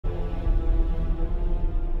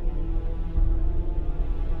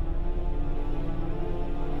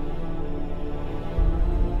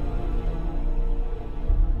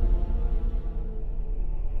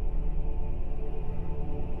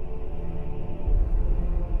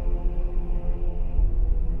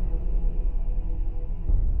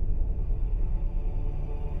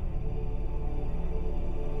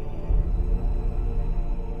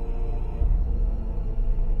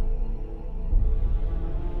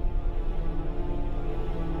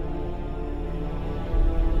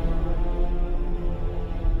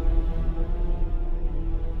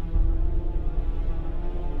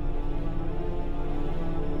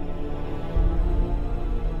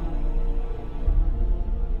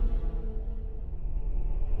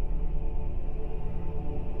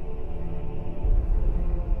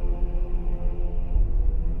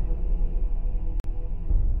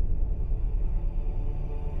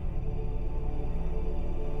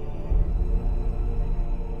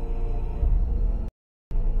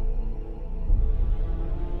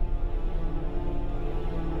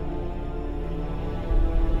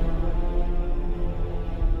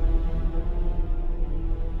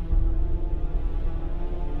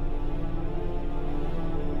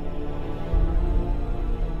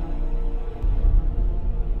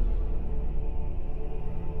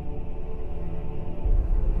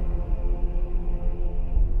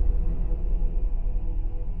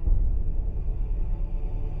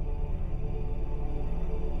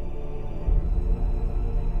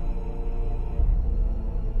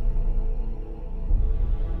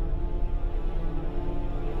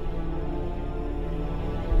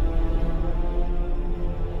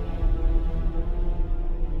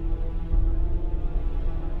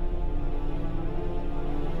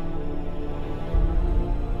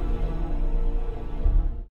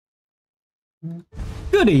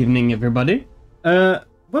Good evening, everybody. We're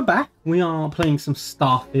back. We are playing some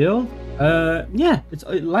Starfield. Yeah,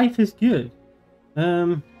 life is good.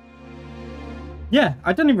 Yeah,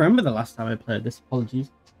 I don't even remember the last time I played this.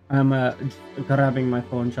 Apologies. I'm just grabbing my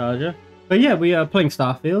phone charger. But yeah, we are playing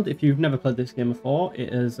Starfield. If you've never played this game before,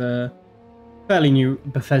 it is a fairly new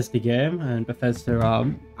Bethesda game, and Bethesda are,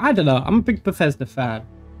 I don't know, I'm a big Bethesda fan.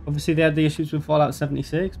 Obviously, they had the issues with Fallout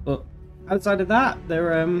 76, but outside of that,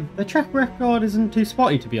 their track record isn't too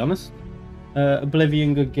spotty, to be honest.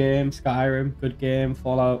 Oblivion, good game. Skyrim, good game.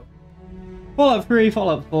 Fallout 3,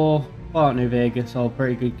 Fallout 4, Fallout New Vegas, all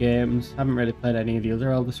pretty good games. Haven't really played any of the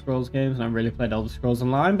other Elder Scrolls games, and I haven't really played Elder Scrolls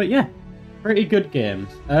Online, but yeah, pretty good games.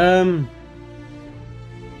 Do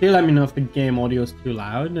let me know if the game audio is too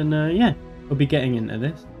loud, and yeah, we'll be getting into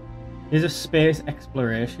this. It's a space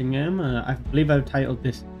exploration game. I believe I've titled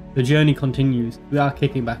this "The Journey Continues." We are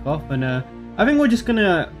kicking back off, and I think we're just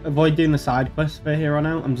gonna avoid doing the side quests for here on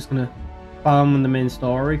out. I'm just gonna farm on the main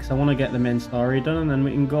story because I want to get the main story done, and then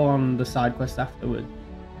we can go on the side quests afterwards.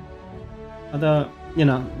 Although, you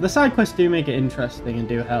know, the side quests do make it interesting and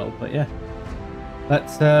do help, but yeah,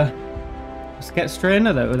 let's get straight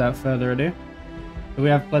into that without further ado. So we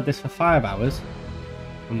have played this for 5 hours,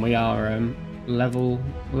 and we are level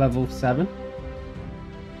 7.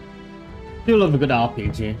 Do love a good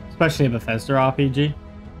RPG, especially a Bethesda RPG.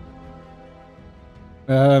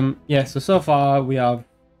 Yeah, so far we have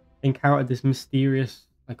encountered this mysterious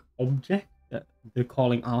object that they're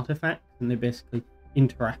calling artifacts, and they basically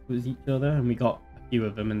interact with each other, and we got a few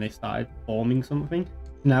of them and they started forming something.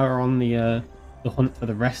 Now we're on the hunt for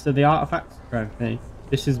the rest of the artifacts.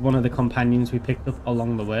 This is one of the companions we picked up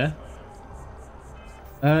along the way.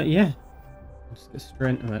 Yeah, let's get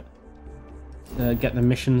straight into it. Get the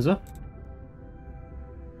missions up.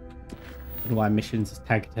 I don't know why missions is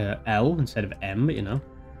tagged to L instead of M, but you know.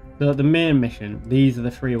 So the main mission, these are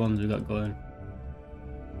the 3 ones we got going.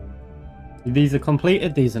 These are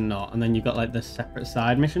completed, these are not, and then you got like the separate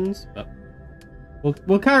side missions, but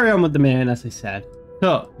we'll carry on with the main, as I said.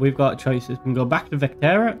 So we've got choices. We can go back to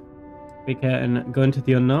Vectera, we can go into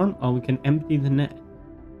the unknown, or we can empty the net.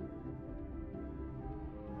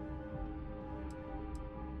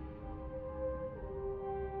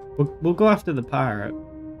 We'll go after the pirate.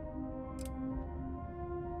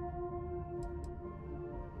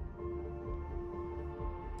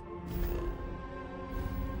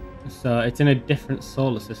 So it's in a different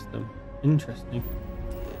solar system. Interesting.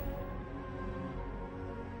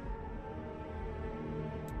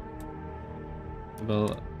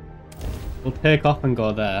 We'll take off and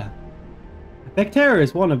go there. Vectera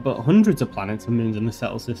is one of but hundreds of planets and moons in the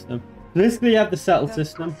settled system. Basically, you have the settled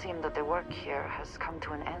system. It would seem that the work here has come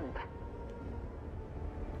to an end.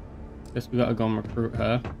 Guess we gotta go and recruit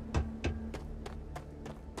her.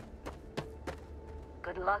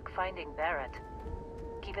 Good luck finding Barrett.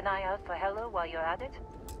 Keep an eye out for Hella while you're at it.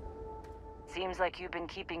 Seems like you've been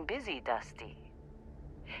keeping busy, Dusty.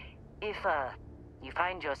 If, you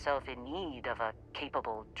find yourself in need of a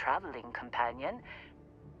capable traveling companion,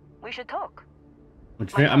 we should talk. What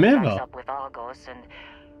do you think? I'm here, up with Argos, and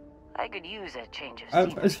I could use a change of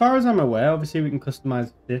scenery. As far as I'm aware, obviously we can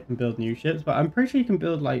customize the ship and build new ships, but I'm pretty sure you can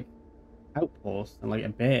build like outposts and like a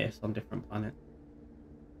base on different planets.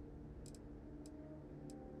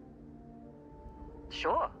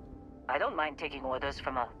 Sure. I don't mind taking orders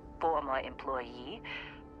from a former employee.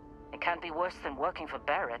 It can't be worse than working for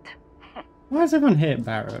Barrett. Why does everyone hate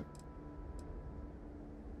Barrett?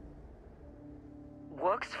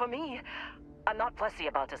 Works for me. I'm not fussy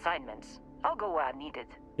about assignments. I'll go where I'm needed.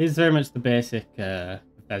 It's very much the basic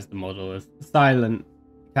Bethesda model of silent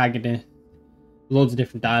protagonist, loads of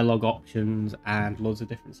different dialogue options, and loads of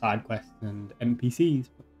different side quests and NPCs.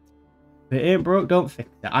 If it ain't broke, don't fix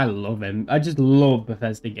it. I love them. I just love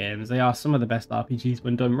Bethesda games. They are some of the best RPGs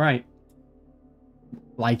when done right.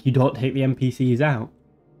 Like, you don't take the NPCs out.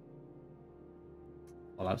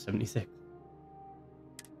 Fallout 76.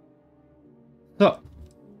 So.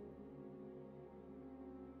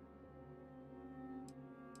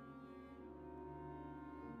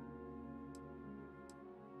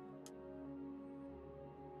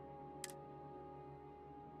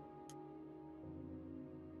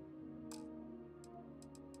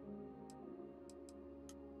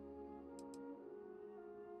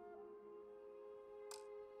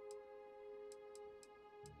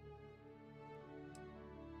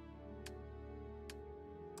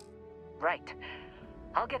 Right.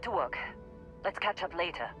 I'll get to work. Let's catch up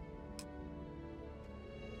later.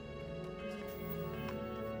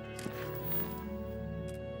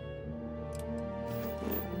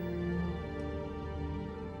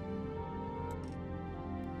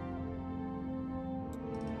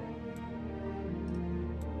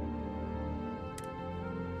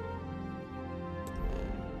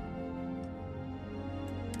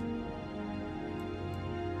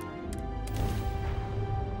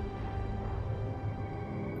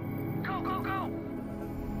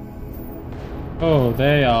 Oh,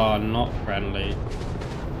 they are not friendly.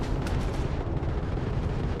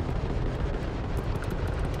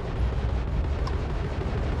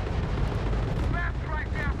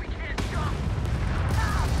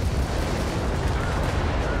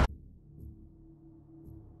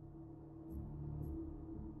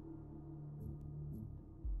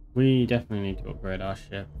 We definitely need to upgrade our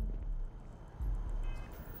ship.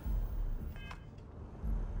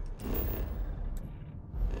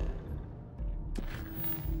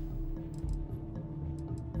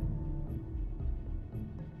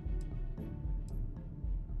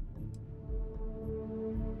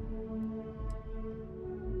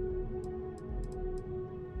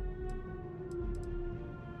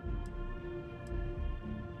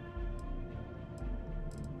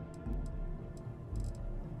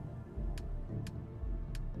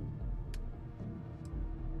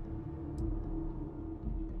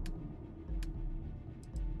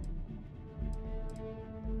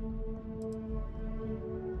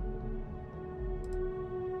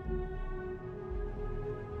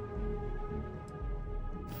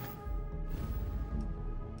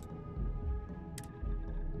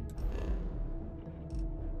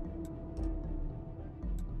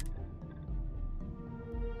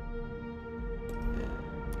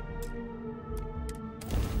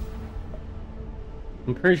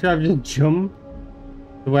 I'm pretty sure I've just jumped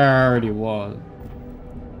to where I already was.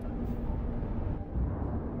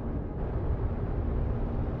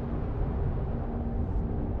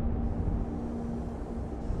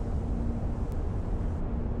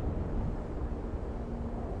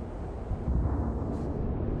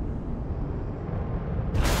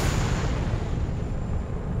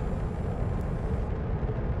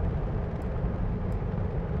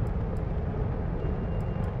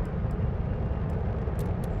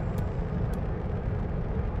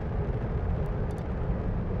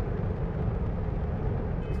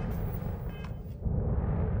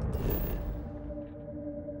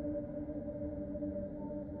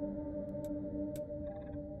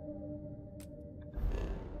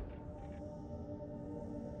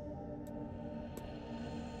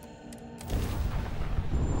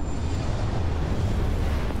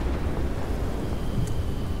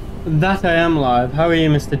 That I am live. How are you,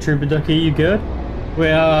 Mr. Trooper Ducky? You good? We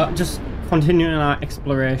are just continuing our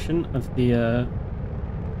exploration of the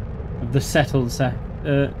settled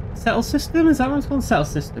system. Is that what it's called? Settled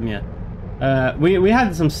system, yeah. We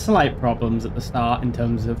had some slight problems at the start in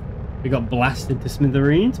terms of we got blasted to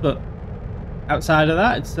smithereens, but outside of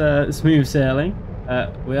that, it's smooth sailing.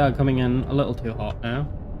 We are coming in a little too hot now.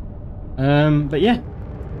 But yeah,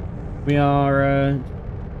 we are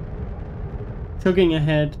chugging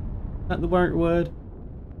ahead. Is that the right word?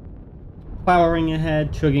 Powering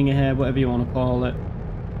ahead, chugging ahead, whatever you want to call it.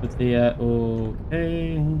 With the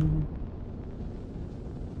okay.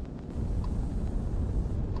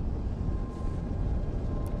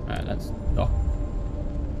 Alright, let's dock.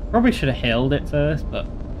 Probably should have hailed it first, but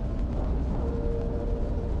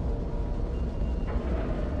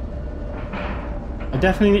I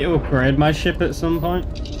definitely need to upgrade my ship at some point.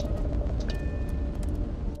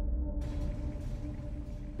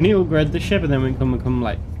 We need to upgrade the ship and then we can become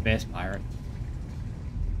like space pirate.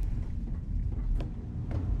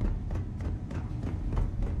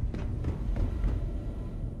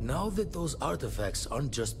 Now that those artifacts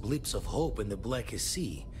aren't just blips of hope in the blackest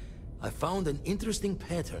sea, I found an interesting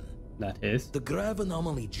pattern. That is? The grav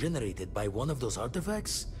anomaly generated by one of those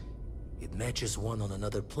artifacts, it matches one on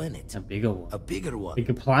another planet. A bigger one. A bigger one.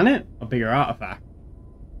 Bigger planet? A bigger artifact?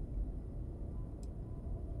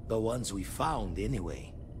 The ones we found anyway.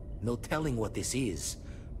 No telling what this is,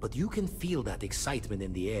 but you can feel that excitement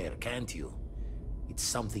in the air, can't you? It's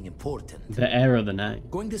something important. The air of the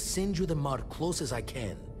night. Going to send you the mark close as I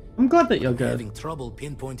can. I'm glad that you're I'm good. having trouble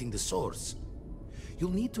pinpointing the source.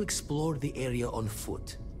 You'll need to explore the area on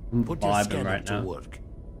foot. Put your scanner right to now. work.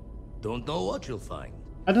 Don't know what you'll find.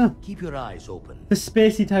 I don't know. Keep your eyes open. The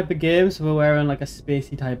spacey type of game, so we're wearing like a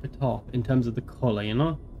spacey type of top in terms of the colour, you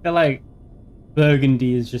know? I feel like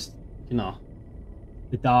burgundy is just, you know,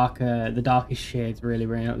 the darkest shades really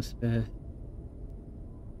bring out the space.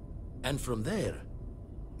 And from there,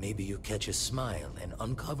 maybe you catch a smile and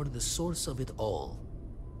uncover the source of it all.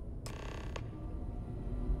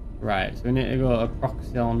 Right, so we need to go to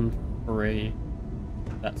Proxion 3.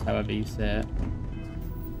 That's however you say it.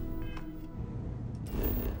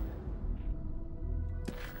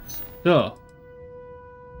 So,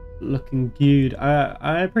 looking good.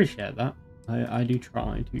 I appreciate that. I do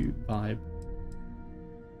try to vibe.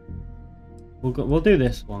 We'll do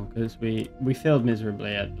this one because we failed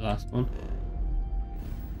miserably at the last one.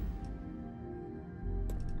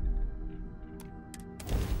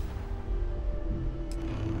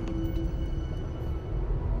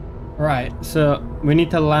 Right, so we need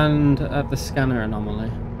to land at the scanner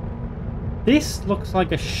anomaly. This looks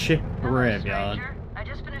like a ship graveyard. Stranger. I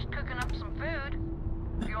just finished cooking up some food.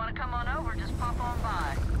 If you want to come on over, just pop on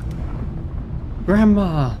by.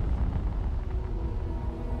 Grandma!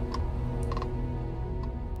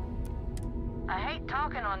 I hate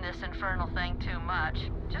talking on this infernal thing too much.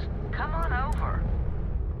 Just come on over.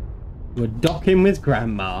 We're docking with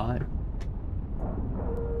Grandma.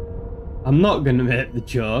 I'm not gonna make the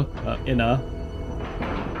joke, but you know.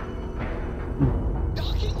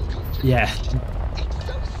 Yeah. It's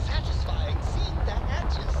so satisfying seeing that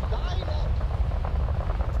hatches line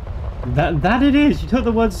up. That it is. You took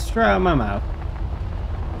the words straight out of my mouth.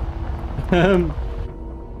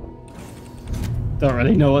 Don't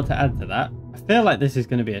really know what to add to that. I feel like this is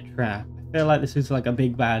going to be a trap. I feel like this is like a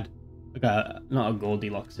big bad, like a not a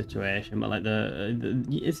Goldilocks situation, but like the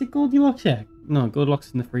is it Goldilocks? Yeah, no,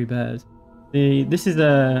 Goldilocks and the Three Bears. This is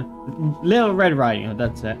a Little Red Riding Hood.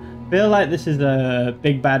 That's it. I feel like this is a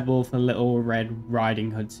Big Bad Wolf and Little Red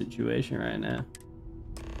Riding Hood situation right now.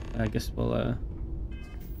 I guess we'll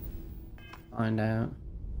find out.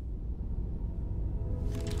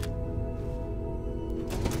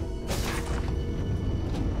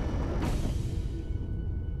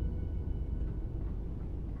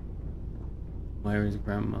 Where is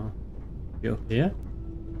Grandma? You up here?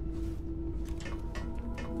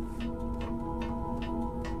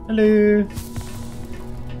 Hello.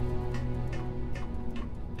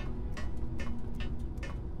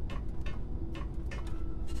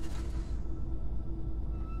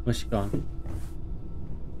 Where's she gone?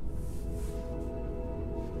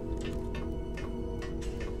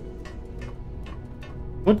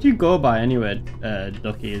 What do you go by anyway,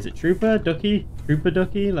 Ducky? Is it Trooper, Ducky, Trooper,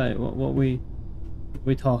 Ducky? Like what we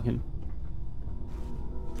talking?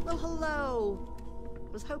 Well, hello.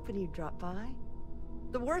 Was hoping you'd drop by.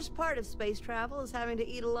 The worst part of space travel is having to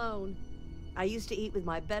eat alone. I used to eat with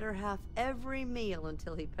my better half every meal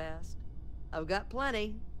until he passed. I've got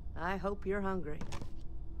plenty. I hope you're hungry.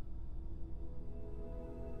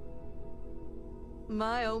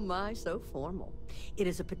 My, oh my, so formal. It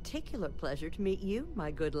is a particular pleasure to meet you,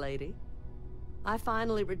 my good lady. I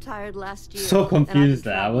finally retired last year. So confused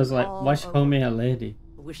there. I was like, why she call me a lady?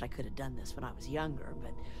 I wish I could have done this when I was younger,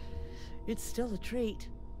 but it's still a treat.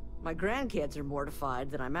 My grandkids are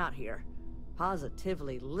mortified that I'm out here.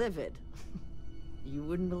 Positively livid. You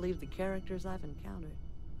wouldn't believe the characters I've encountered.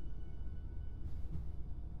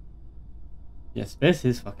 Yeah, space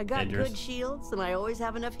is fucking I got dangerous. good shields, and I always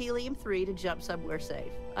have enough helium-3 to jump somewhere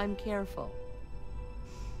safe. I'm careful.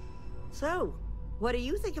 So, what do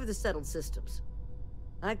you think of the settled systems?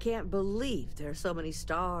 I can't believe there are so many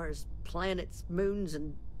stars, planets, moons,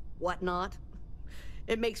 and whatnot.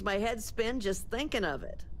 It makes my head spin just thinking of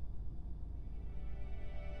it.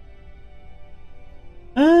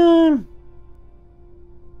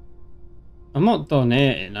 I'm not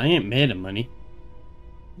donating. I ain't made of money.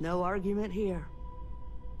 No argument here.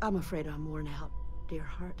 I'm afraid I'm worn out, dear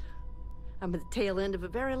heart. I'm at the tail end of a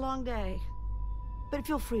very long day. But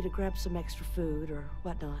feel free to grab some extra food or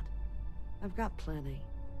whatnot. I've got plenty.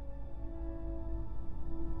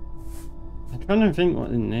 I'm trying to think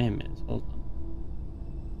what the name is. Hold on.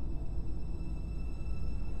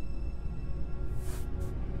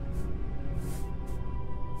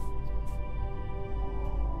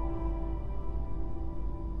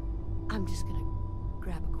 I'm just gonna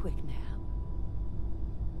grab a quick nap.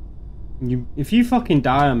 If you fucking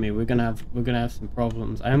die on me, we're gonna have some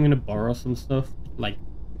problems. I am gonna borrow some stuff, like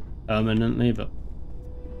permanently, but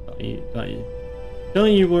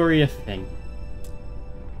don't you worry a thing.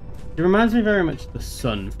 It reminds me very much of the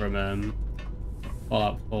Sun from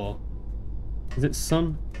Fallout 4. Is it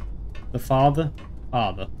Sun? The father?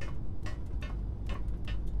 Father.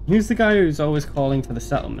 Who's the guy who's always calling for the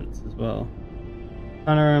settlements as well? I'm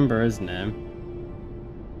trying to remember his name.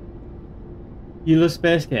 You love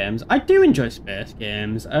space games? I do enjoy space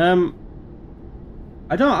games. I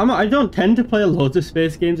don't tend to play loads of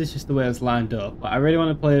space games. It's just the way it's lined up. But I really want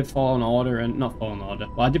to play Fallen Order and not Fallen Order.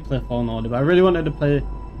 Well, I did play Fallen Order, but I really wanted to play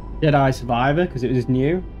Jedi Survivor because it was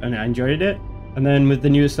new and I enjoyed it. And then with the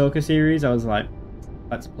new Ahsoka series, I was like,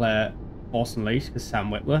 let's play Force Unleashed because Sam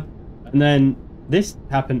Witwer. And then this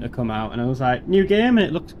happened to come out, and I was like, new game and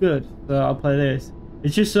it looks good, so I'll play this.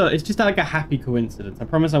 It's just like a happy coincidence. I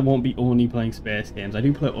promise I won't be only playing space games. I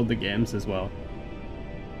do play other games as well.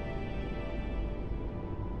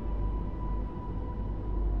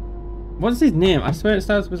 What's his name? I swear it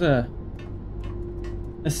starts with a...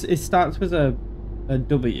 It starts with a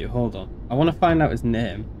W. Hold on. I want to find out his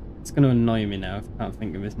name. It's going to annoy me now if I can't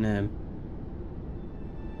think of his name.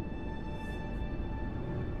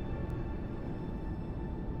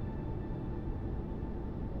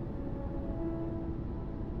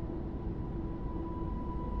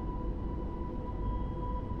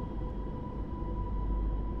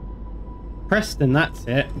 Preston, that's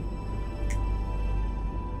it.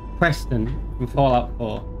 Preston from Fallout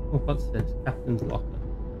 4. Oh, what's this? Captain's locker.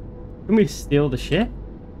 Can we steal the ship?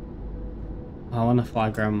 Oh, I want to fly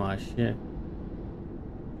around my ship.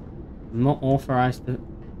 I'm not authorized to...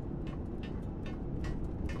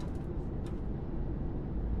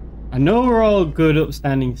 I know we're all good,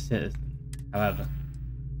 upstanding citizens. However,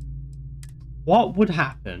 what would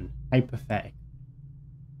happen, hypothetically,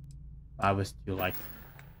 if I was to, like,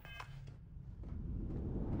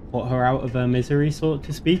 put her out of her misery, so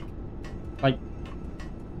to speak? Like,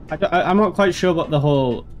 I'm not quite sure what the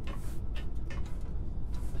whole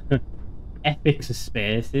ethics of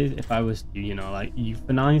space is if I was to, you know, like,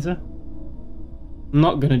 euthanize her. I'm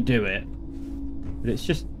not gonna do it, but it's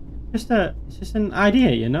just an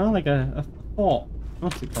idea, you know, like a thought.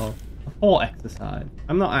 What's it called? A thought exercise.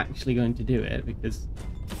 I'm not actually going to do it because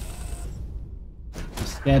I'm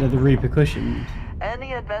scared of the repercussions.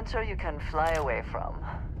 Any adventure you can fly away from.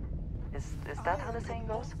 Is that how the saying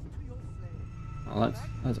goes? Well,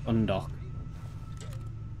 let's undock.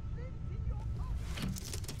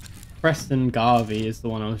 Preston Garvey is the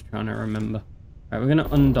one I was trying to remember. Right, we're gonna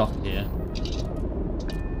undock here.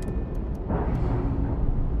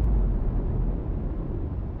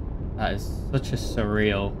 That is such a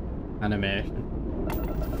surreal animation.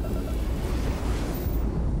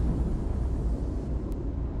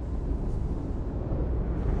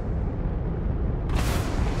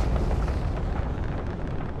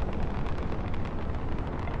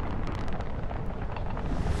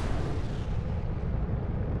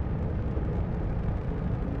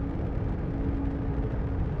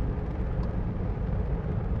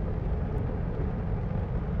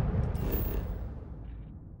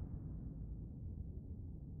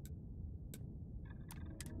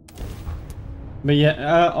 But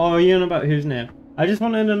yeah, oh, you know about whose name? I just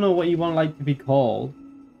wanted to know what you want like to be called.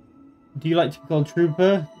 Do you like to be called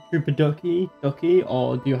Trooper Ducky,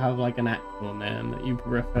 or do you have like an actual name that you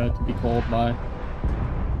prefer to be called by?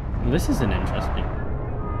 Well, this is an interesting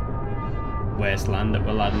wasteland that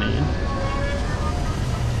we're landing in.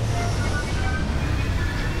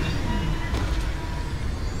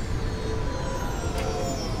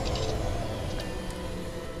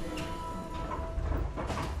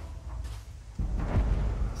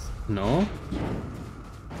 No?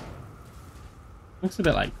 Looks a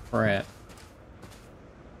bit like crap.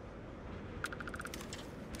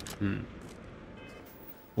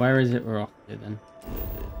 Where is it we're off to then?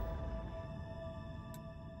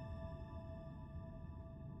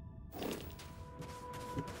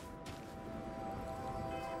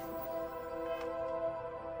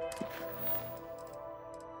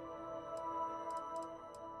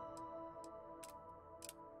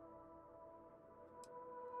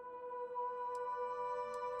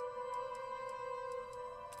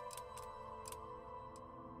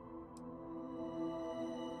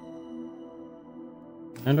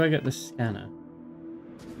 How do I get the scanner?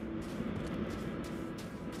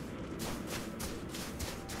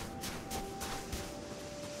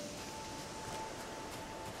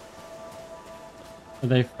 Are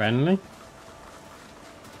they friendly?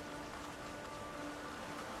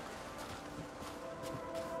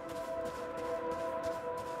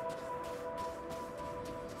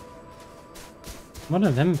 What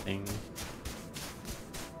are them things?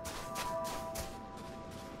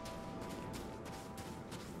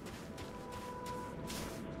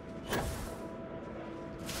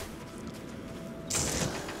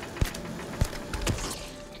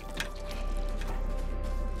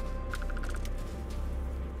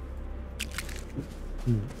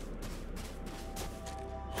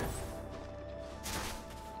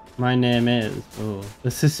 My name is... Oh,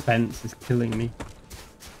 the suspense is killing me.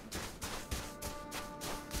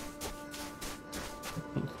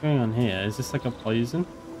 What's going on here? Is this like a poison?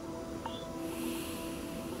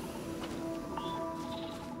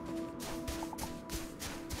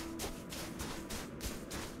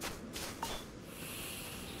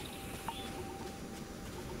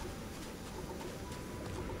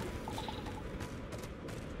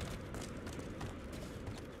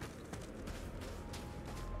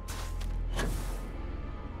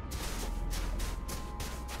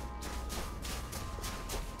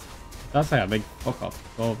 That's like a big fuck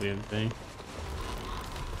off scorpion thing.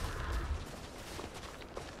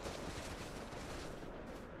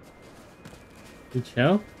 We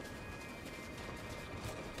chill?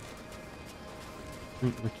 I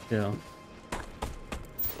think we chill.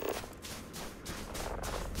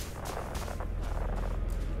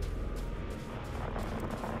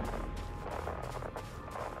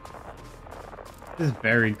 This is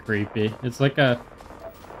very creepy. It's like a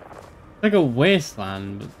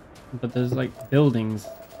wasteland, but but there's like buildings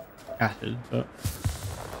scattered, but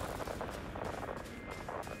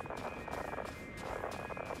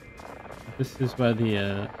this is where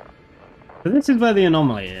the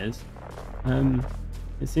anomaly is.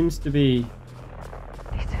 It seems to be.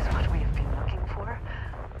 This is what we've been looking for.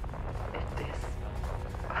 If this,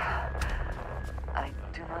 I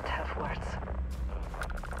do not have words.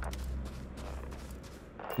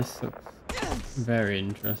 This looks very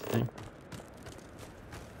interesting.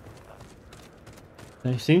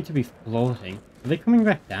 They seem to be floating. Are they coming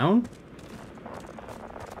back down?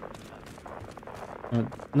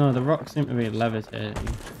 No, the rocks seem to be levitating.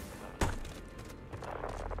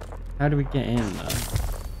 How do we get in though?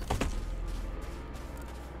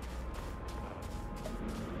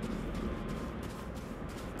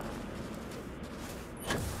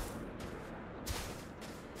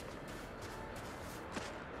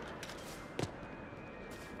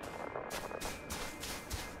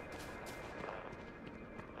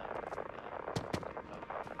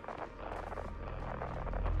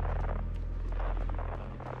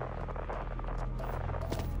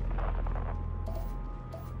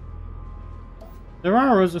 There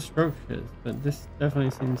are other structures, but this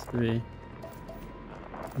definitely seems to be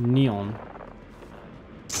neon.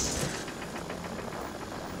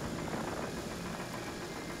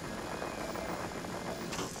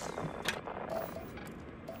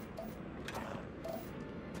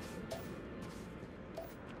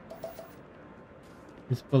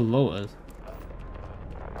 It's below us.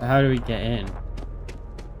 So how do we get in?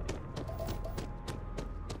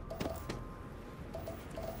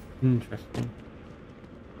 Interesting.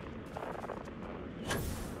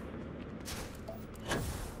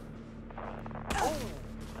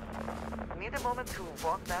 Need a moment to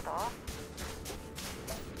walk that off?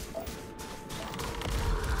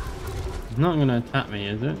 It's not gonna attack me,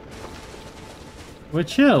 is it? We're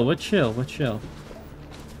chill, we're chill, we're chill.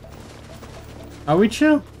 Are we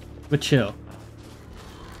chill? We're chill.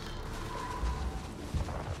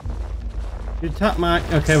 You attack my...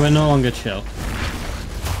 Okay, we're no longer chill.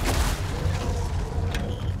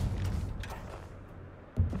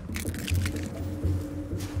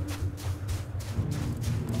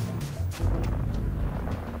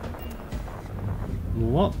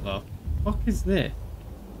 What the fuck is this?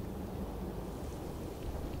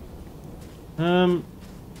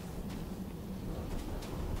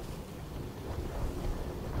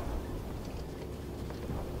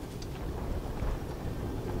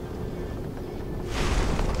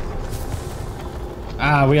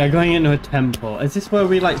 Ah, we are going into a temple. Is this where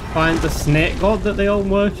we like find the snake god that they all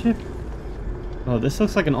worship? Oh, this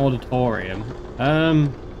looks like an auditorium.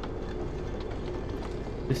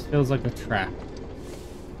 This feels like a trap.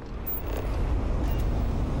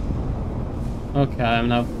 Okay, I'm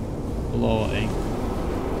now floating.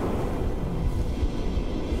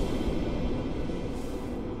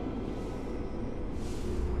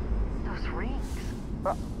 Those rings.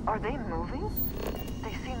 Are they moving?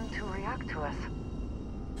 They seem to react to us.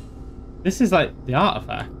 This is like the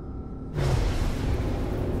artifact.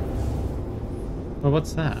 Well,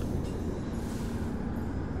 what's that?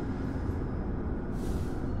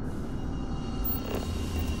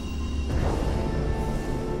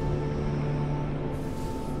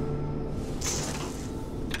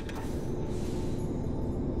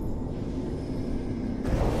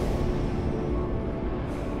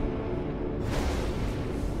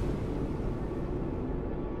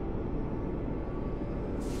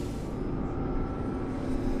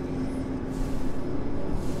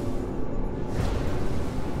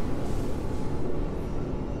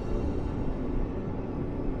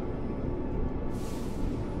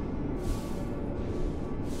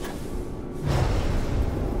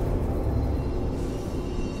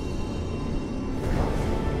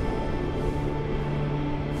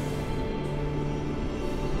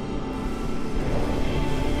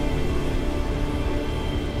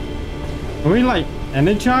 Are we like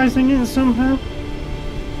energizing it somehow?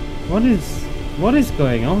 What is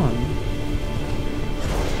going on?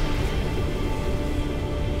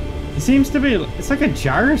 It seems to be, it's like a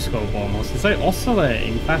gyroscope almost. It's like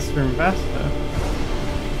oscillating faster and faster.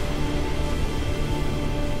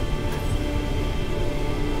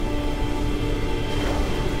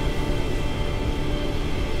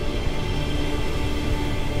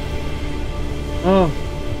 Oh.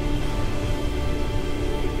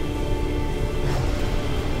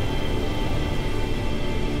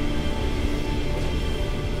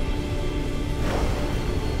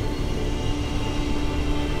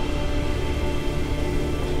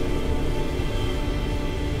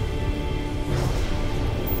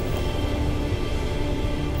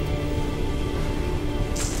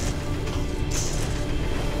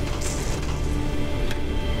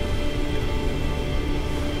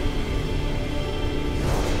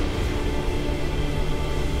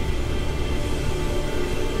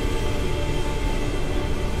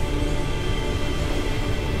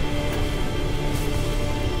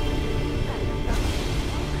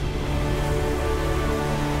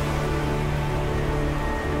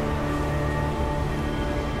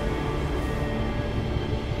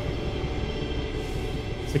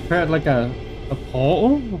 To create like a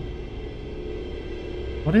portal?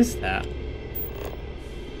 What is that?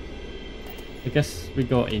 I guess we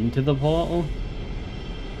go into the portal.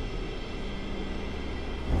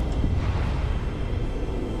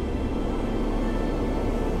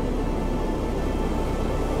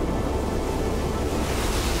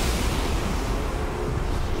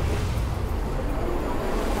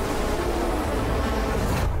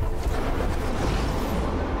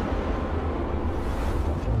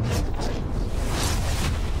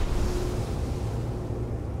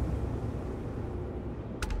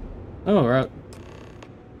 Oh, right.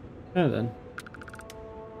 Oh, then.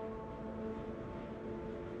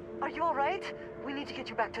 Are you alright? We need to get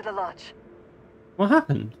you back to the lodge. What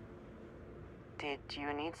happened? Did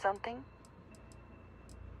you need something?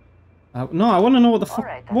 No, I want to know what the fuck.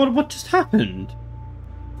 Alright, then. What just happened?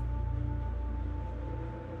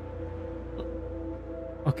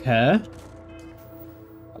 Okay.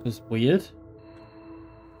 That was weird.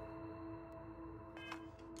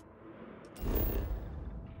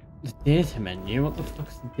 The data menu? What the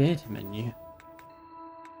fuck's the data menu?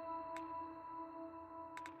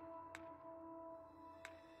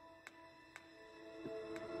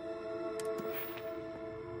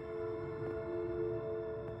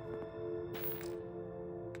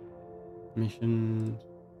 Missions.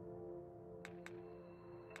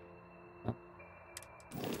 Oh.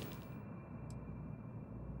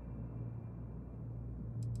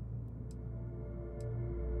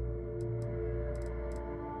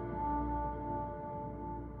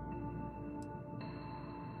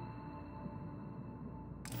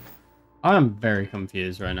 I am very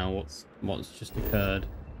confused right now. What's just occurred?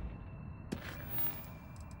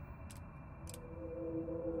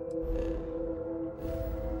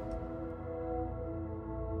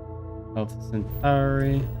 Alpha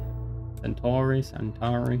Centauri. Centauri.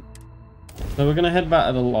 So we're gonna head back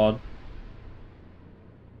to the lodge.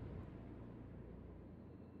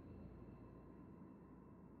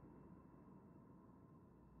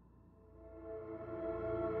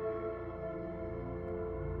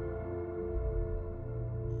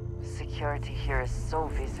 Security here is so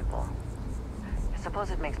visible. I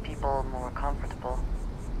suppose it makes people more comfortable.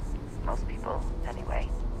 Most people, anyway.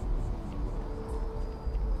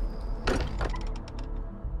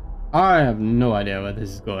 I have no idea where this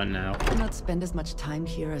is going now. I not spend as much time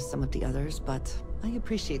here as some of the others, but I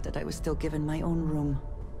appreciate that I was still given my own room.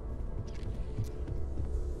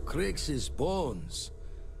 Crix's bones.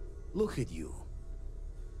 Look at you.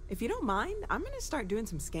 If you don't mind, I'm gonna start doing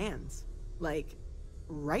some scans. Like,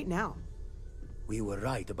 right now. We were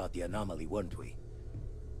right about the anomaly, weren't we?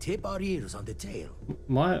 Tip our ears on the tail.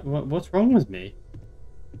 What's wrong with me?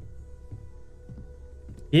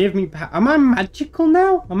 Give me am I magical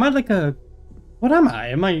now? Am I like a... What am I?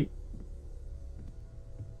 Am I...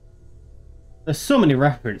 There's so many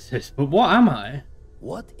references, but what am I?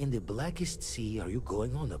 What in the blackest sea are you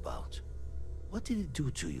going on about? What did it do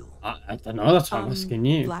to you? I don't know, that's why I'm asking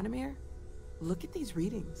you. Vladimir, look at these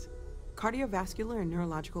readings. Cardiovascular and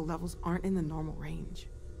neurological levels aren't in the normal range.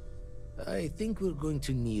 I think we're going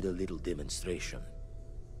to need a little demonstration.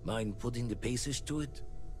 Mind putting the paces to it?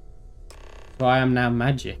 So I am now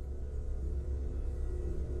magic.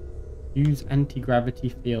 Use anti-gravity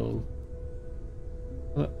field.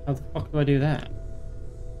 How the fuck do I do that?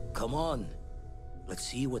 Come on. Let's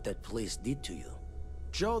see what that place did to you.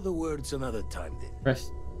 Show the words another time then.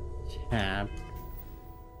 Press tab.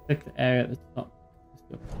 Click the area at the top.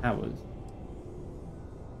 Your powers.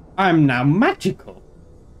 I'm now magical.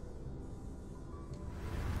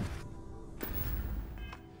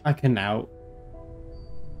 I can now...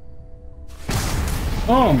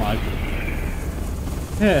 Oh my god.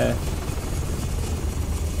 Yeah.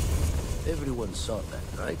 Everyone saw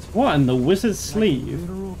that, right? What in the wizard's sleeve?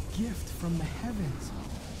 Literal gift from the heavens.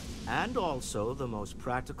 And also the most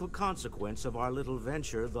practical consequence of our little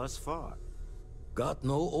venture thus far. Got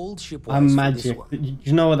no old ship. I'm magic. Do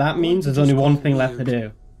you know what that means? There's only one thing left to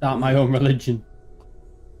do. Start my own religion.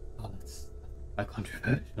 Oh, that's quite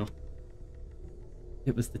controversial.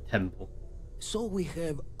 It was the temple. So we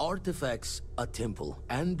have artifacts, a temple,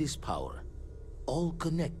 and this power. All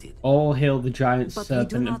connected. All hail the giant But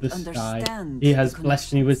serpent of the sky. He has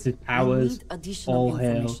blessed me with his powers. All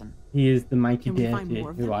hail. He is the mighty deity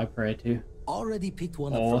who I pray to. Already picked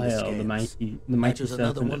one up All from the hail scans. the mighty Matches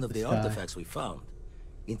another serpent one of of the the sky. artifacts we found.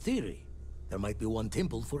 In theory, there might be one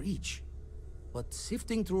temple for each. But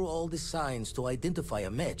sifting through all the signs to identify a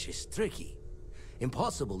match is tricky.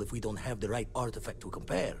 Impossible if we don't have the right artifact to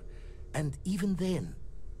compare. And even then,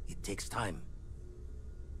 it takes time.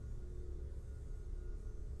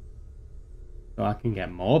 So I can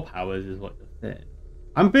get more powers is what you're saying.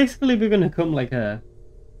 I'm basically going to become like a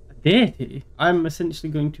deity. I'm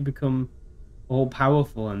essentially going to become all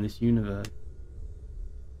powerful in this universe.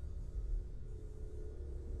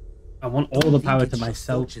 I want all the power to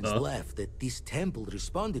myself, though. Left that this temple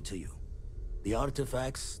responded to you. The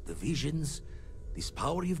artifacts, the visions, this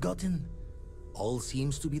power you've gotten, all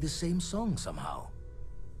seems to be the same song somehow.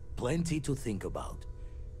 Plenty to think about.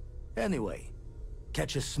 Anyway,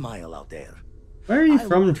 catch a smile out there. Where are you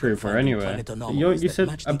from, Trooper, anyway? You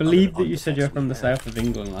said, I believe that you said you're from the south of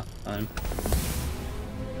England last time.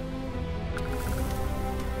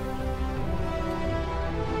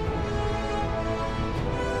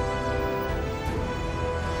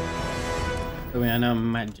 So we are now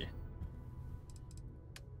magic.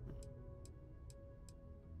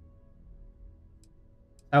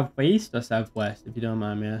 Southeast or southwest, if you don't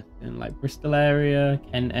mind me asking? Like Bristol area,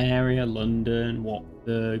 Kent area, London,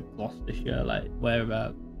 Watford, Gloucestershire, like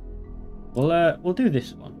whereabouts? We'll do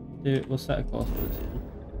this one. We'll set a course for this one.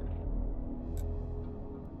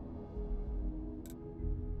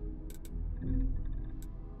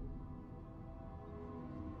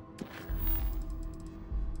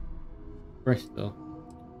 Bristol.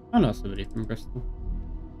 I know somebody from Bristol.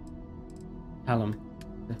 Callum,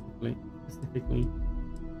 specifically.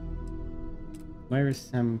 Where is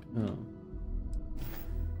Sam? Oh.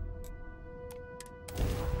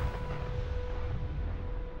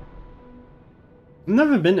 I've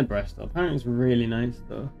never been to Bristol. Apparently it's really nice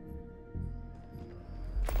though.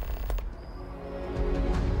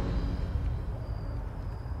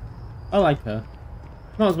 I like her.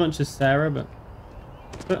 Not as much as Sarah, but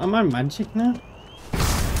am I magic now?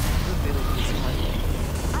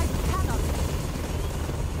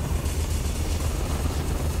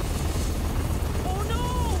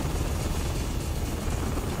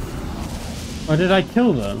 Or did I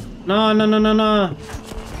kill them? No, no, no, no, no.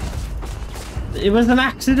 It was an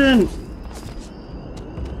accident.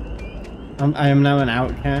 I am now an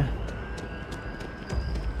outcast.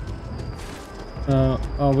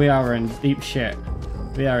 Oh, we are in deep shit.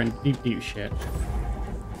 We are in deep, deep shit.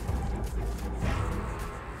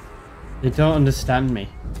 They don't understand me.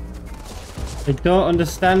 They don't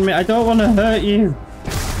understand me. I don't want to hurt you.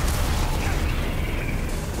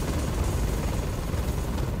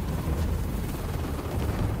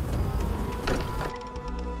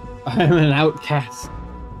 I'm an outcast.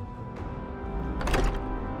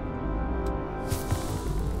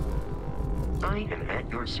 I am at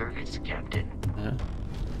your service, Captain. Yeah.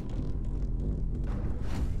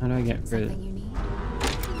 How do I get through this? You need? I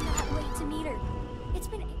cannot wait to meet her. It's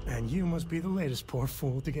been... And you must be the latest poor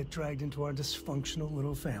fool to get dragged into our dysfunctional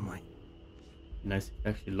little family. Nice if you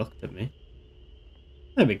actually looked at me.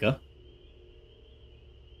 There we go.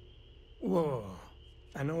 Whoa.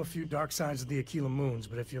 I know a few dark sides of the Aquila Moons,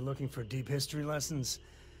 but if you're looking for deep history lessons,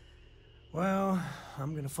 well,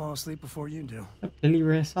 I'm gonna fall asleep before you do. Billy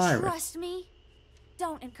Ray Cyrus. Trust me.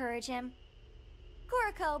 Don't encourage him.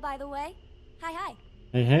 Kuriko, by the way. Hi, hi.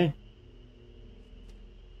 Hey, hey.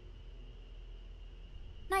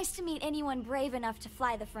 Nice to meet anyone brave enough to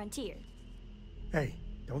fly the frontier. Hey,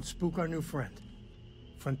 don't spook our new friend.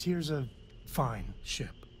 Frontier's a fine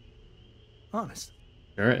ship. Honest.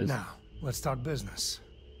 Sure it is. Now, let's talk business.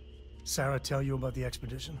 Sarah tell you about the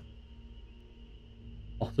expedition?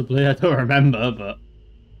 Possibly, I don't remember, but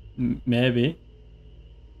maybe.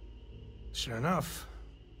 Sure enough,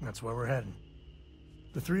 that's where we're heading.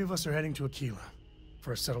 The three of us are heading to Aquila,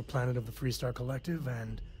 first settled planet of the Freestar Collective,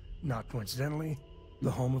 and, not coincidentally,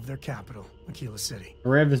 the home of their capital, Aquila City.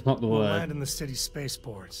 Brave is not the We'll word. land in the city's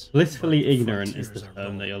spaceports. Blissfully ignorant is the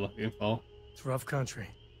term that you're looking for. It's rough country.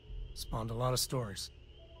 Spawned a lot of stories.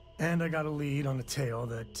 And I got a lead on a tale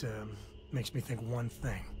that makes me think one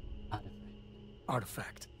thing.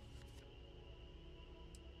 Artifact.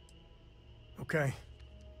 Okay.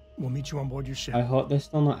 We'll meet you on board your ship. I hope they're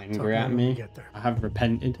still not angry at me. Get there. I have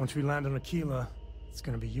repented. Once we land on Aquila, it's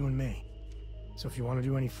gonna be you and me. So if you want to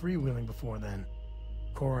do any freewheeling before then,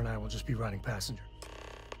 Cora and I will just be riding passenger.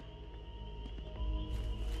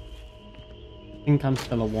 I think I'm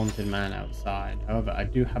still a wanted man outside. However, I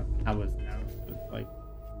do have powers now, so it's like...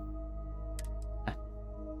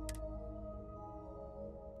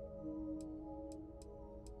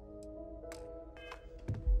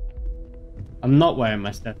 I'm not wearing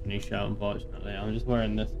my Stephanie shirt, unfortunately. I'm just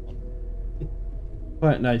wearing this one.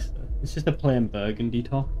 Quite nice, though. It's just a plain burgundy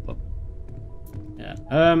top, but... yeah.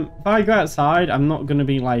 If I go outside, I'm not gonna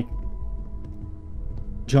be like...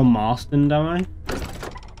 John Marston, am I?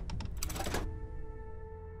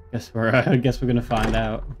 I guess we're gonna find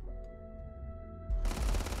out.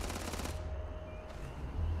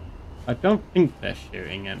 I don't think they're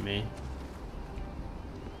shooting at me.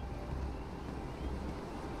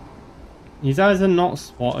 He's either not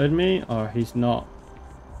spotted me or he's not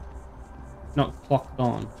clocked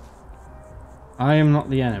on. I am not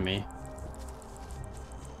the enemy.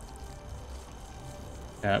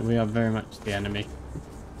 Yeah, we are very much the enemy.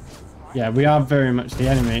 Yeah, we are very much the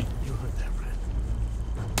enemy. You heard that, right?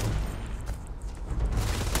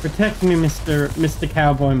 Protect me, Mr.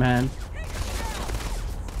 Cowboy Man.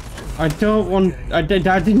 I don't want... I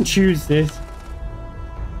didn't choose this.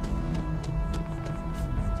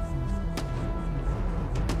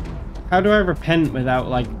 How do I repent without,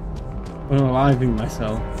 like, unaliving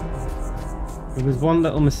myself? It was one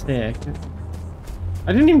little mistake.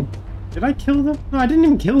 I didn't even... Did I kill them? No, I didn't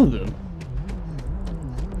even kill them.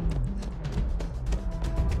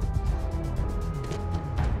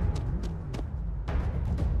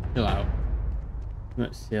 Chill out. Too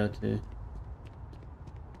much CO2.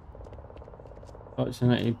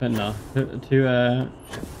 Fortunately, but no. To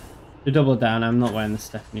double down, I'm not wearing the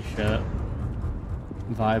Stephanie shirt.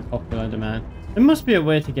 Vibe, popular demand. There must be a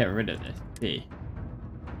way to get rid of this. B.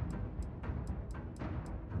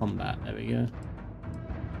 Combat, there we go.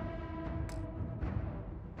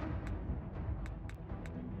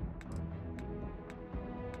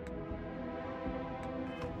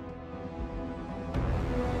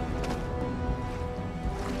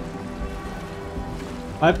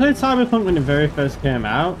 I played Cyberpunk when it very first came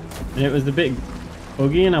out, and it was a bit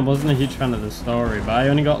buggy, and I wasn't a huge fan of the story, but I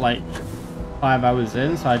only got like 5 hours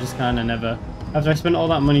in, so I just kind of never... After I spent all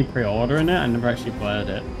that money pre-ordering it, I never actually played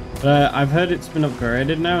it. But I've heard it's been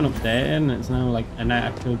upgraded now and updated, and it's now like an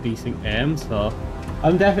actual decent game, so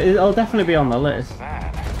it'll definitely be on the list.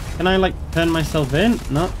 Can I like turn myself in?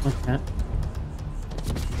 No, I can't.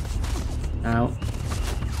 Ow.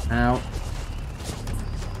 Ow.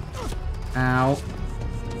 Ow.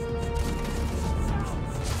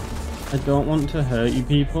 I don't want to hurt you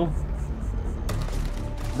people.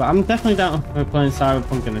 But I'm definitely down for playing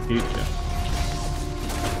Cyberpunk in the future.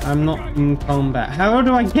 I'm not in combat. How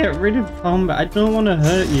do I get rid of combat? I don't want to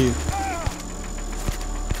hurt you.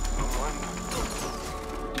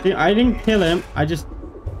 See, I didn't kill him. I just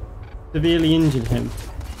severely injured him.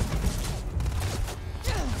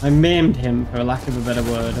 I maimed him, for lack of a better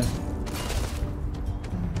word.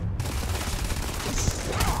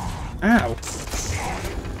 Ow.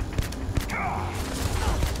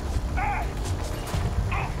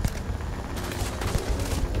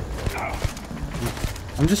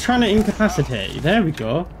 I'm just trying to incapacitate you. There we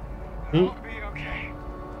go. See?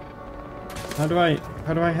 How do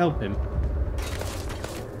I help him?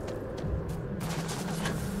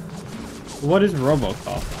 What is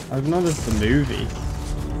Robocop? I've noticed the movie.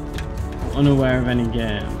 I'm unaware of any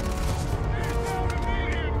game.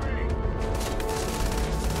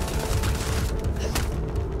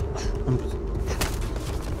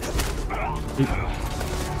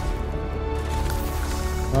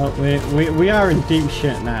 Well, we are in deep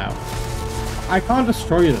shit now. I can't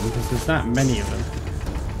destroy them because there's that many of them.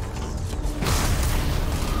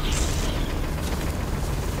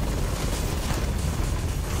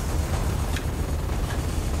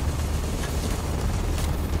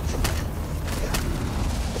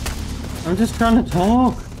 I'm just trying to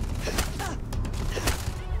talk.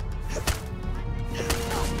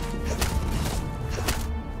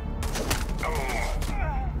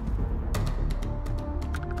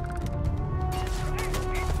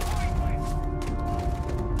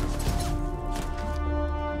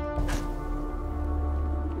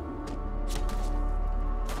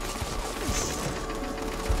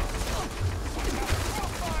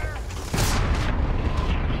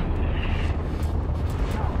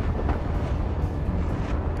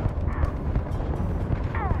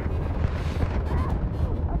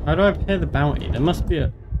 How do I pay the bounty? There must be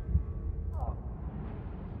a...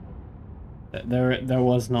 There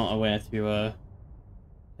was not a way to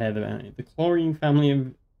pay the bounty. The chlorine family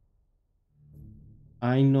of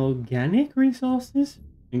inorganic resources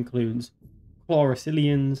includes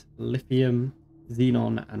chlorosilians, lithium,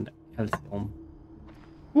 xenon, and calcium.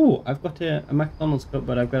 Ooh, I've got a McDonald's cup,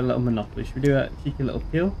 but I've got a little Monopoly. Should we do a cheeky little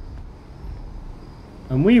kill?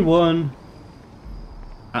 And we won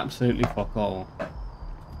absolutely fuck all.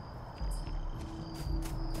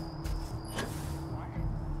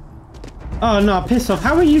 Oh no, piss off.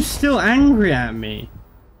 How are you still angry at me?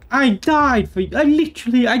 I died for you.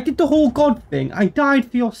 I did the whole God thing. I died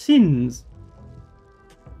for your sins.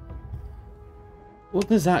 What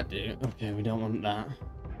does that do? Okay, we don't want that.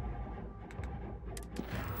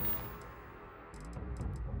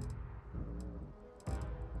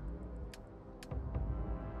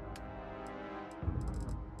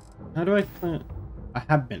 How do I play it? I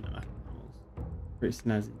have been at McDonald's. Pretty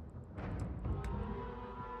snazzy.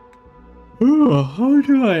 Oh, how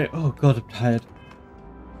do I? Oh god, I'm tired.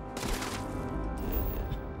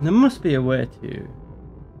 There must be a way to.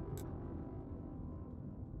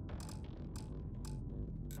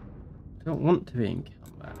 I don't want to be in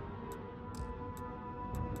combat.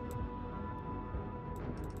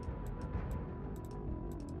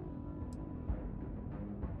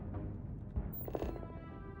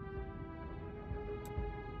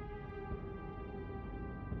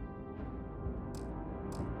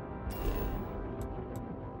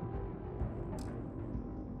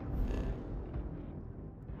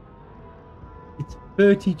 It's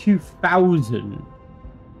 32,000.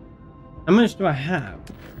 How much do I have?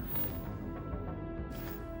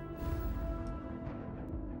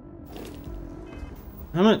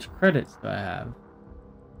 How much credits do I have?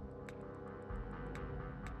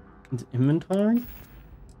 It's inventory?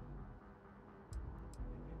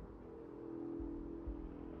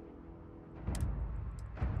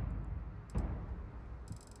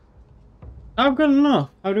 I've got enough.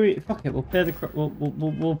 How do we? Fuck it. We'll pay the.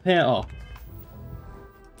 We'll pay it off.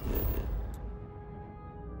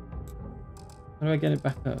 How do I get it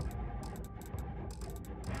back up?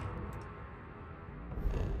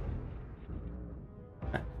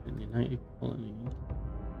 United Colony.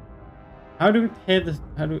 How do we pay this?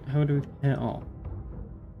 How do we pay it off?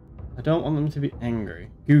 I don't want them to be angry.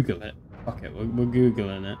 Google it. Fuck it. We're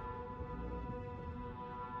googling it.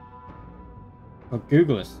 Oh,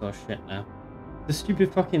 Google is so shit now. The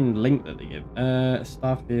stupid fucking link that they give.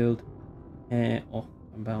 Starfield. Pay off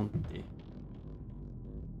a bounty.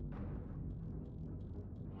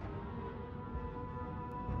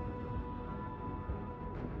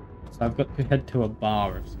 So I've got to head to a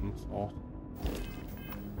bar of some sort.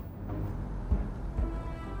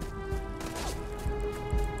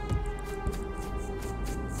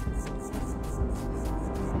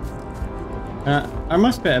 I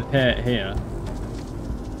must better pay it here.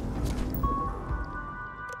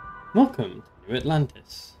 Welcome to New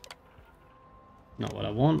Atlantis. Not what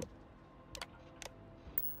I want.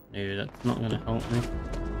 No, that's not going to help me.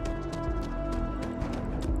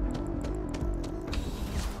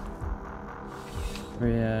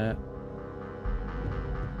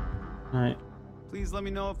 Right. Please let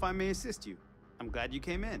me know if I may assist you. I'm glad you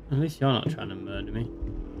came in. At least you're not trying to murder me.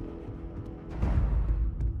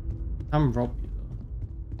 I'm rob you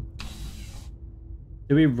though.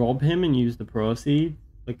 Do we rob him and use the proceeds?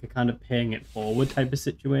 Like a kind of paying it forward type of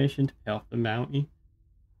situation to pay off the bounty?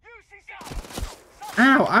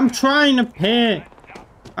 Ow! I'm trying to pay!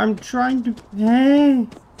 I'm trying to pay!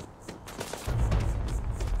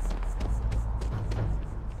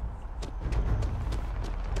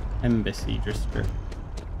 Embassy district.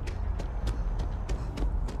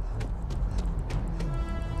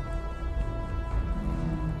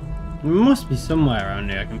 There must be somewhere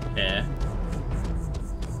around here I can pay.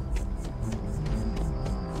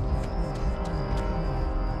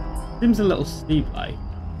 Seems a little steep, like.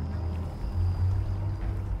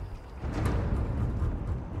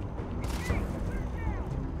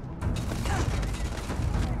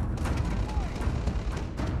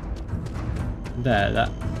 There,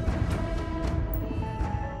 that.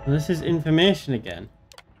 And this is information again.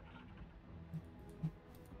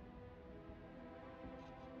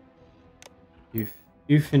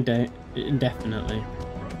 Youth indefinitely.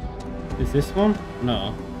 Is this one?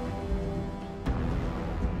 No.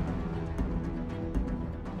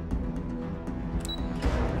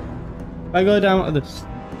 If I go down to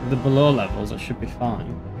the below levels, it should be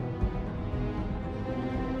fine.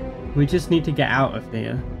 We just need to get out of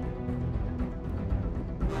here.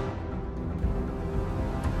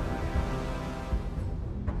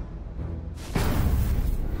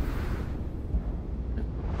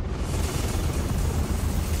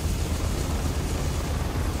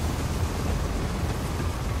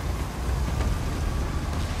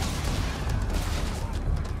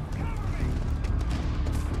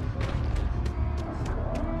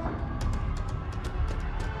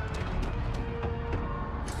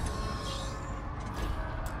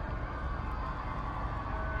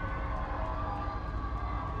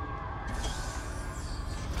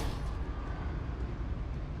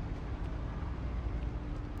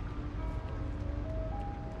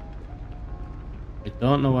 I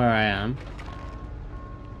don't know where I am.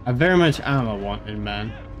 I very much am a wanted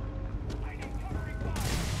man.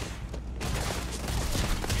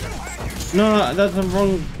 No,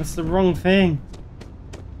 that's the wrong thing.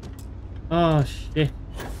 Oh shit.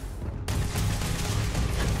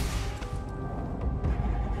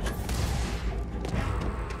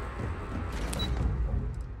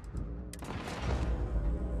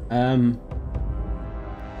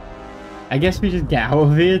 I guess we just get out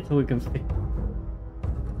of here till we can fix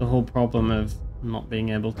the whole problem of not being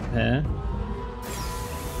able to pay.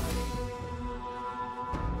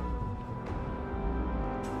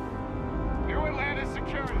 New Atlantis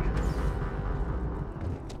security.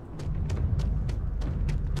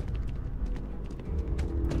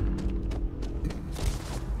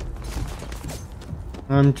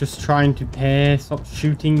 I'm just trying to pay. Stop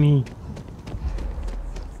shooting me.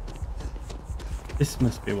 This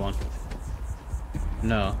must be one.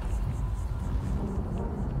 No.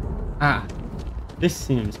 Ah. This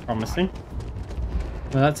seems promising.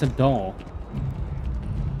 Well, that's a door.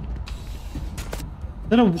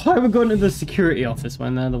 I don't know why we're going to the security office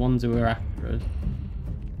when they're the ones who are after us.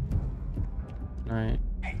 Right.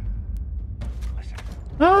 Hey, listen.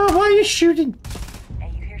 Oh, why are you shooting?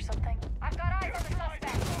 Hey, you hear something? I've got eyes on the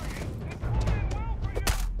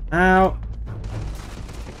suspect. Ow.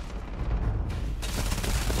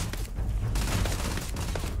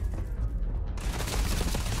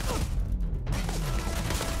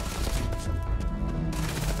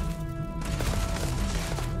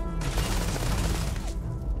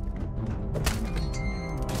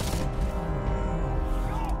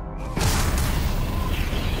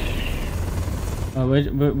 Oh,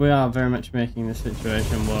 we are very much making the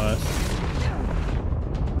situation worse.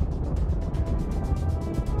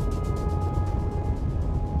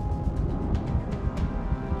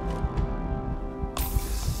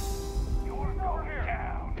 You're going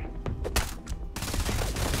down.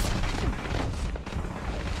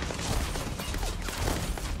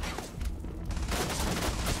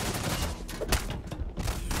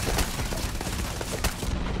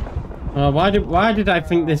 Why did I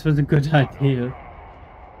think this was a good idea?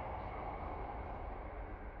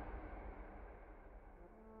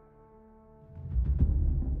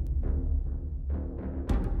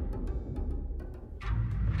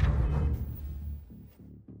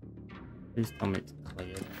 Please tell me it's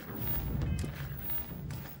clear.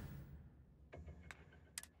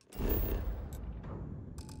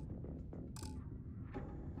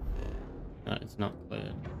 No, it's not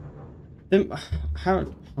clear. Then how?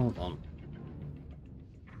 Hold on.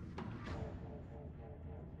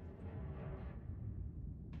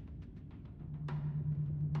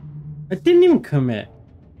 I didn't even commit.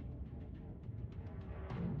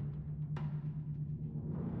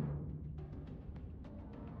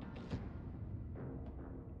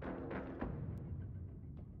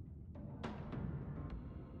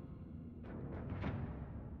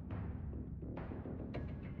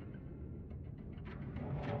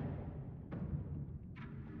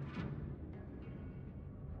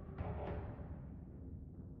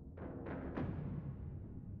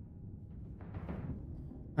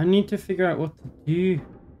 I need to figure out what to do.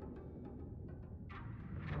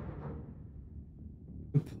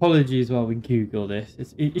 Apologies while we Google this.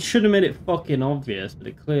 It should have made it fucking obvious, but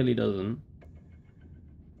it clearly doesn't.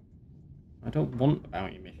 I don't want a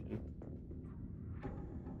bounty mission. I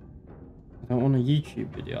don't want a YouTube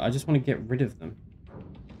video. I just want to get rid of them.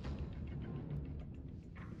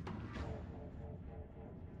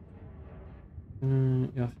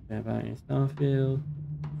 You have to pay about your Starfield.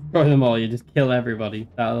 Destroy them all, you just kill everybody.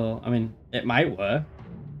 That'll, I mean, it might work.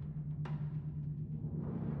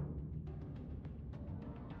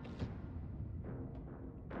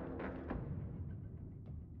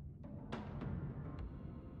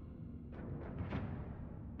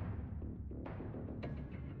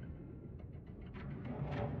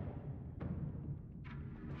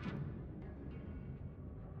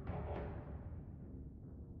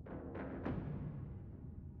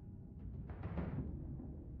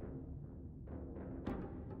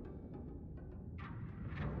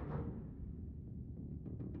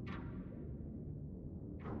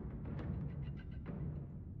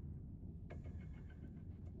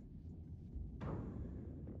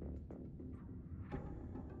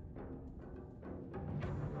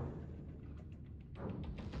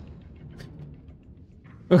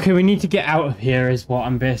 Okay, we need to get out of here is what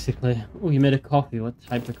I'm basically... Oh, you made a coffee. What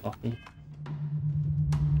type of coffee?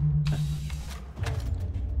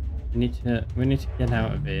 We need to get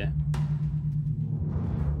out of here.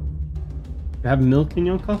 Do you have milk in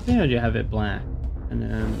your coffee or do you have it black?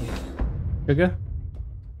 And sugar?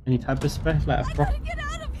 Any type of spice like a froth? Get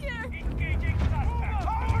out of here! Engaging suspect.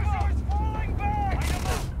 Officers falling back.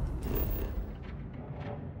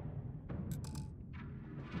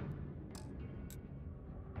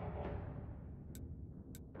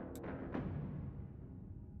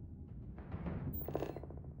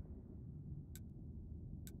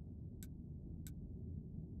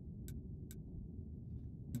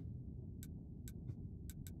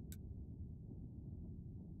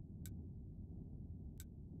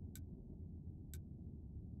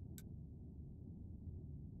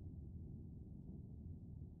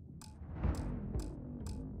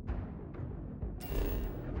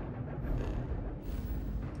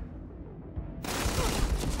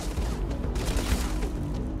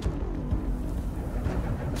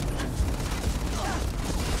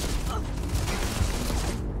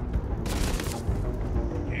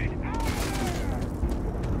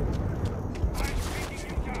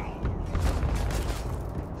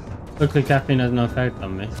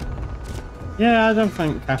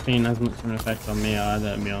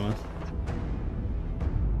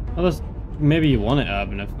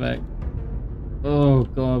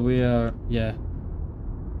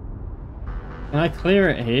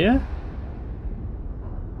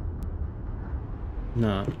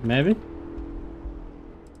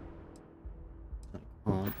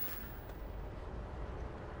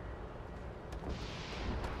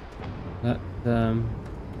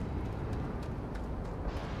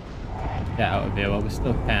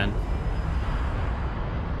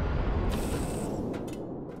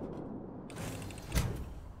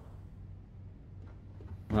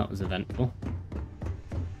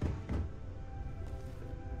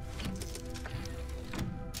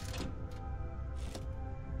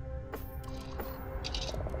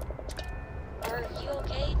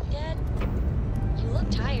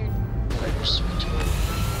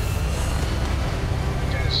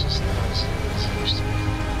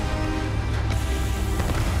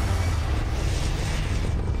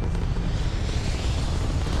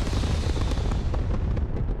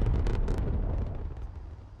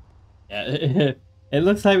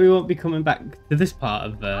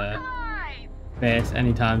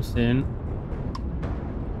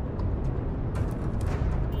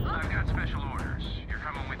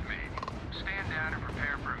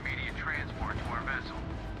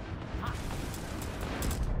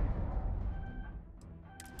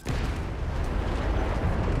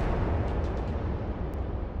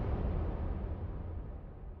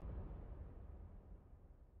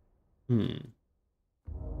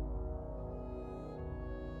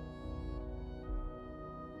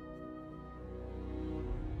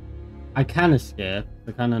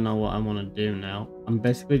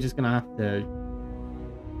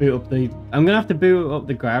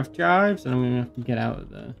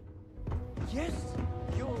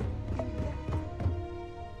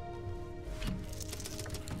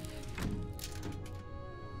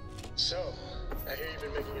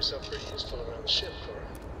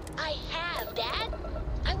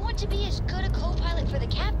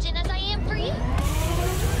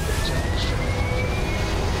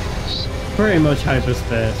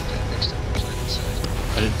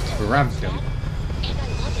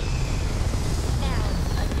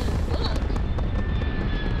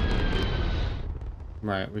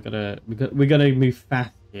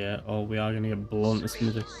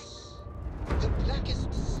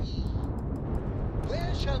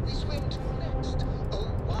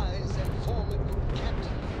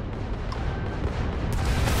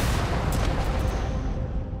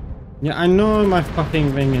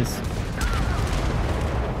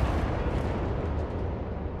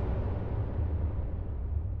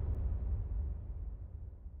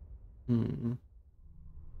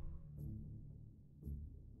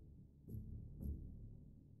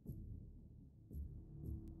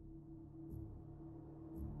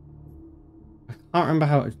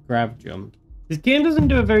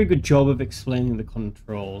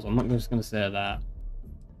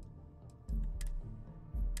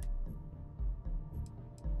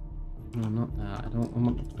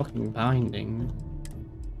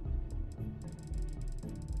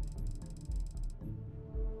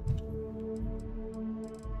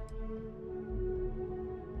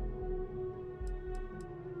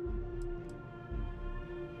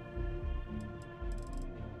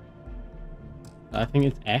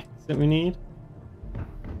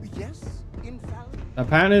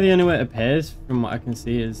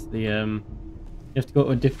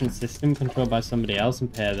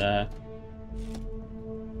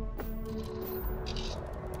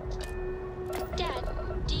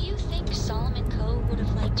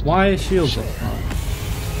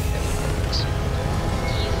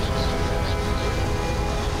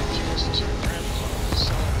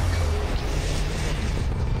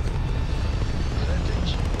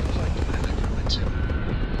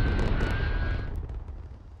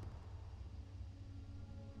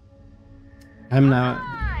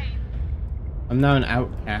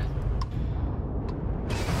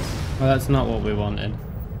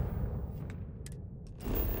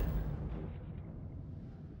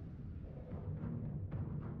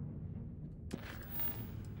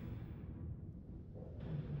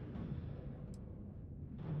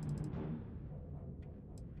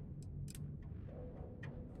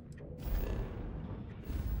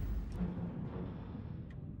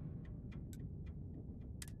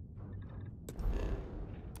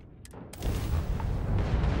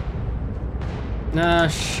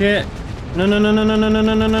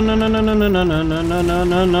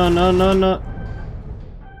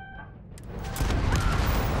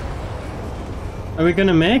 Are we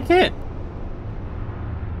gonna make it?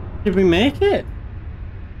 Did we make it?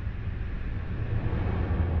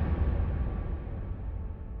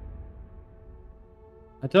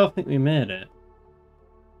 I don't think we made it.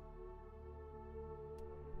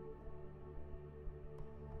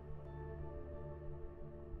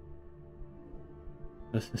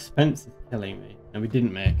 The suspense is killing me, and we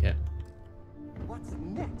didn't make it. What's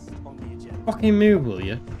next on the agenda? Fucking move, will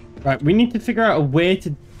you? Right, we need to figure out a way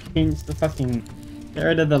to change the fucking... Get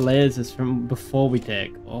rid of the lasers from before we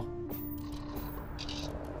take off.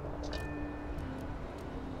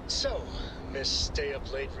 So, Miss Stay Up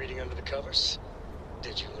Late reading under the covers?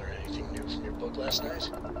 Did you learn anything new from your book last night?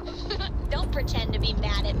 Don't pretend to be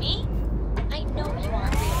mad at me. I know you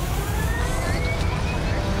aren't real.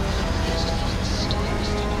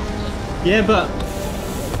 Yeah, but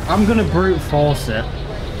I'm gonna brute force it.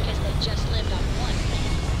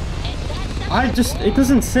 It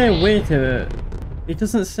doesn't say a way to... It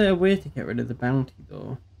doesn't say a way to get rid of the bounty,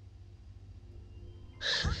 though.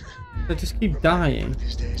 They just keep dying.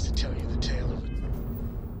 These days to tell you the tale of it.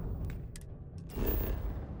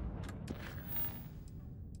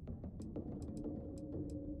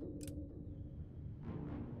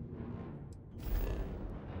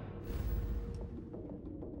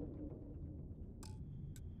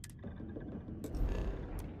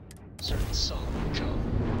 Certain Solomon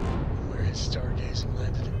come where his stargazing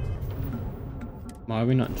landed him. Why are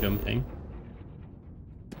we not jumping?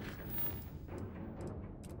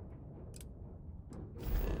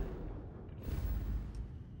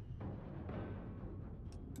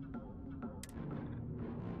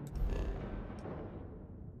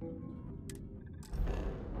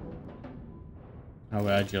 Oh, we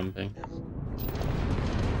are jumping.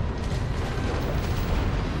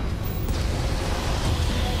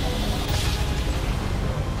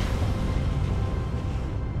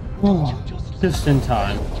 Oh, just in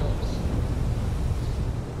time.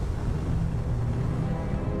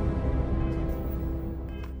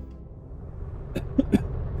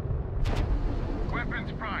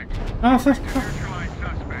 Weapons prime. Oh, for Neutralize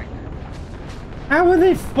suspect. How are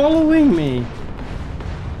they following me?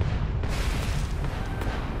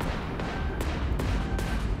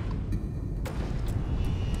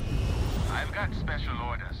 I've got special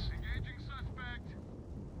orders. Engaging suspect.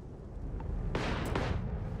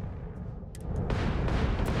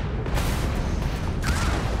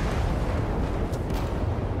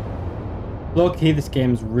 Low-key, this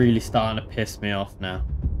game's really starting to piss me off now.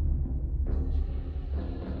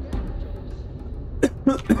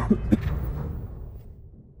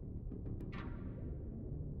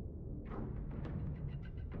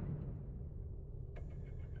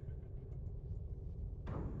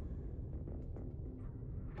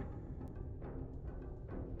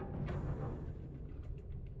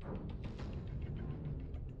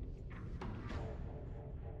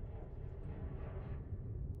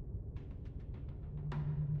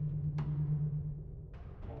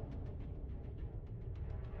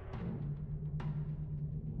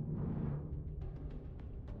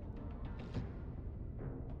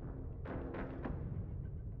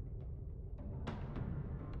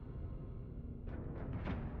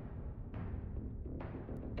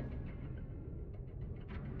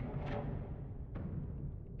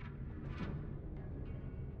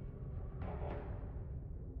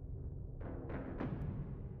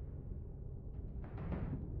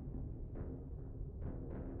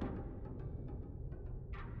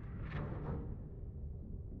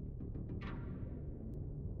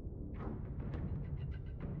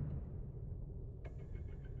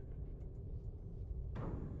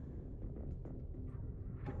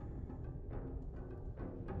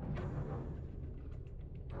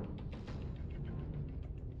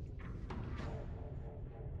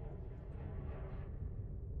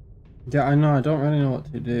 Yeah, I know, I don't really know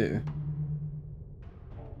what to do.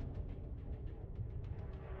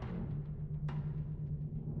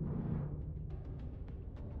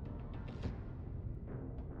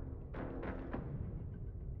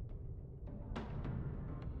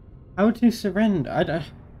 How to surrender? I don't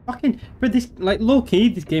fucking... But this, like, low-key,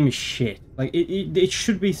 this game is shit. Like, it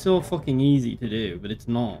should be so fucking easy to do, but it's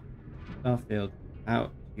not. Starfield,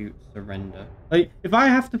 how to surrender. Like, if I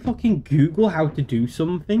have to fucking Google how to do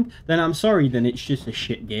something, then I'm sorry, then it's just a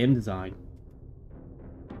shit game design.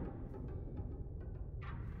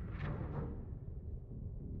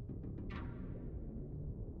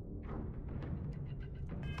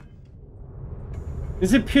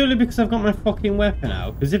 Is it purely because I've got my fucking weapon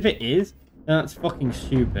out? Because if it is, then that's fucking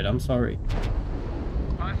stupid. I'm sorry.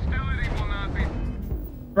 Hostility will not be...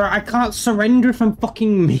 Bro, I can't surrender if I'm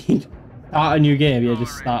fucking mean. Start a new game. Yeah,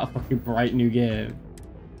 just start a fucking bright new game.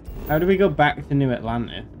 How do we go back to New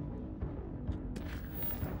Atlantis?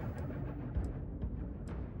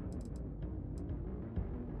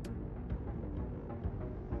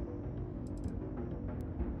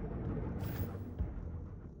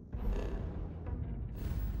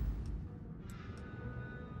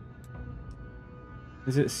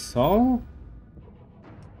 Is it Sol?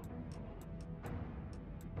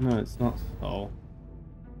 No, it's not Sol.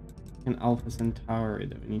 An Alpha Centauri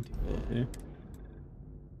that we need to go to.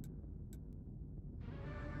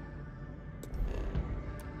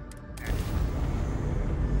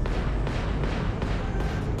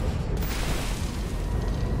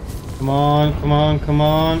 Come on, come on, come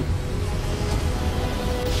on.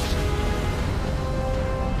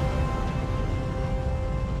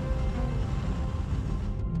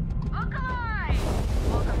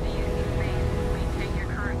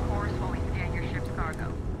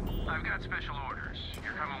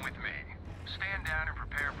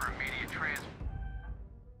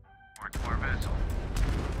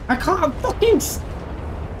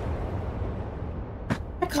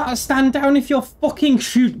 I can't stand down if you're fucking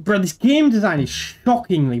shoot, bro. This game design is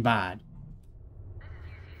shockingly bad.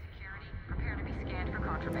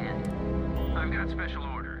 I've got special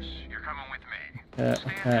orders. You're coming with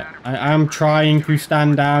me. Okay. I am trying to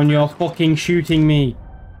stand down. You're fucking shooting me.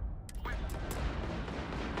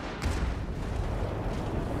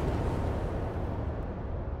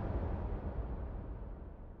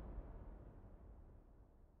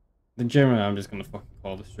 Generally, I'm just gonna fucking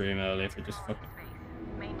call the stream early if it just fucking.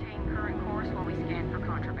 Maintain current course while we scan for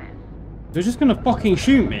contraband. They're just gonna fucking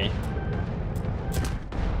shoot me.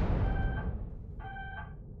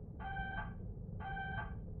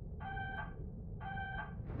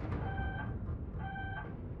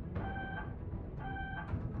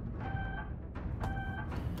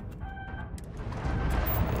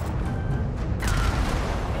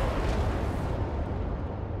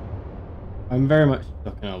 I'm very much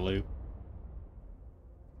stuck in a loop.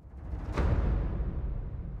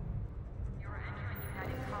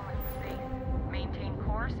 Maintain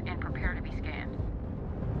course and prepare to be scanned.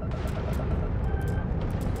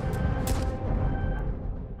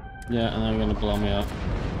 Yeah, and they're gonna blow me up.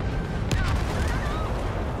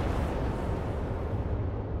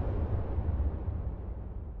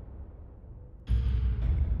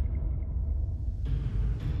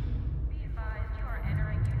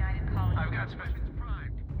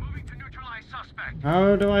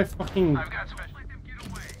 How do I fucking...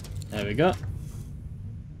 There we go.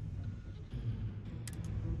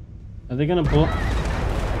 Are they gonna blow...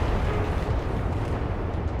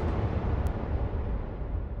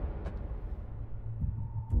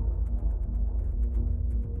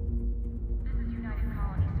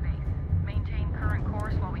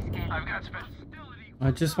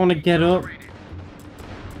 I just want to get up.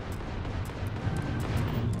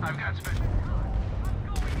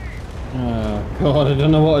 Oh god, I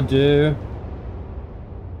don't know what to do.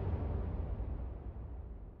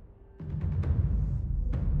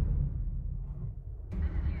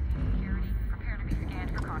 Prepare to be scanned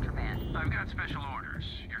for contraband. I've got special orders.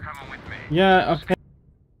 You're coming with me. Yeah, okay.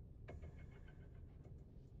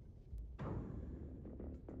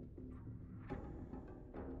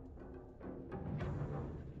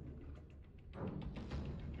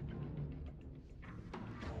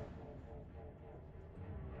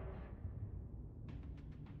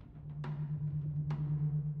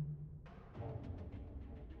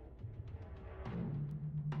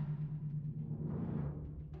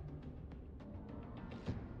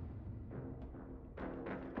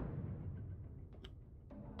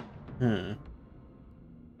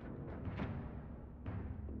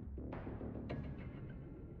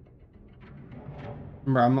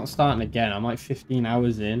 Remember, I'm not starting again. I'm like 15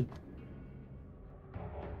 hours in.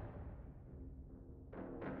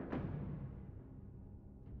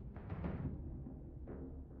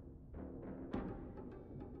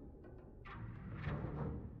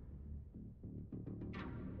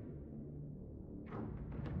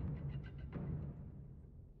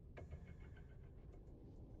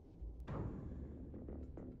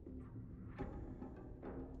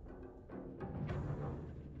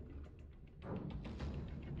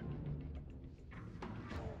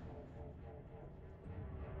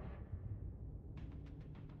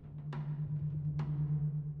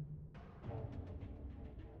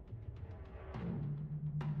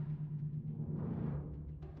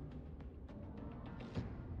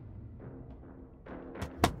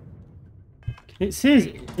 It says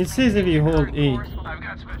if you hold E.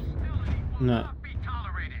 No.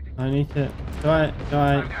 I need to. Do I?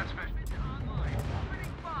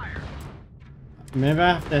 Maybe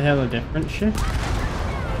I have to hail a different ship.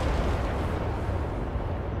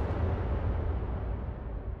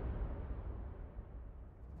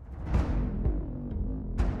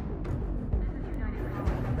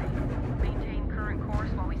 Maintain current course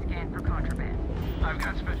while we scan for contraband. I've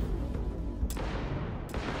got special.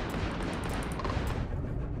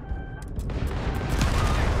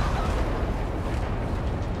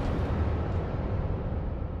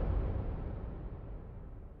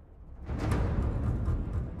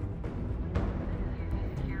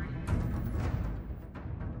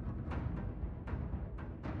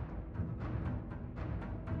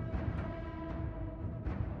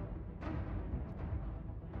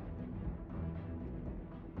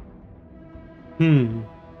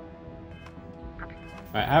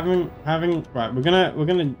 Right, right, we're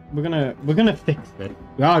gonna fix it.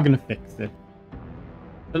 We are gonna fix it.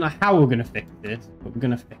 Don't know how we're gonna fix this, but we're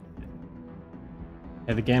gonna fix it.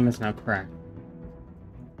 Okay, the game is now cracked.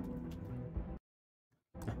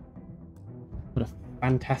 What a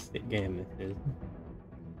fantastic game this is.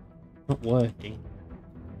 Not working.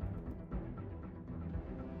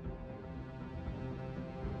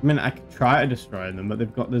 I mean, I could try to destroy them, but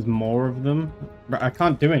there's more of them. But I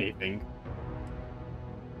can't do anything.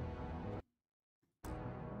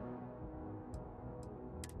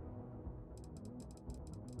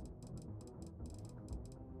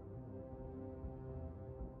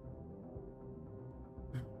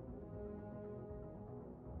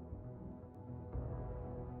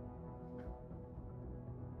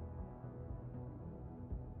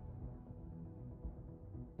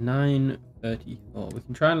 $9.34. We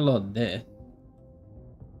can try and load this.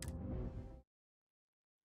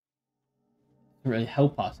 Doesn't really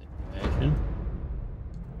help our situation.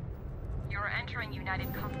 You're entering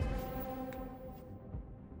United Company.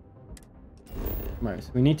 Right, so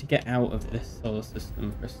we need to get out of this solar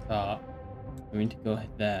system for a start. We need to go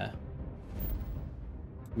there.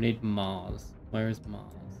 We need Mars. Where is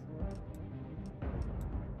Mars?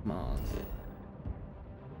 Mars.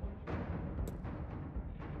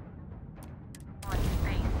 On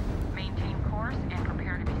space. Maintain course and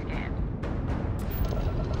prepare to be scanned.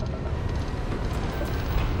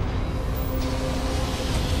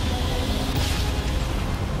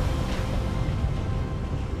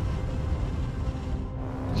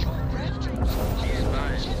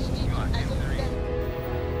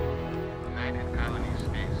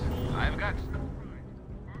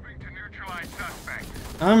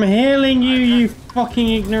 I'm hailing you, you fucking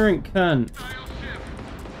ignorant cunt.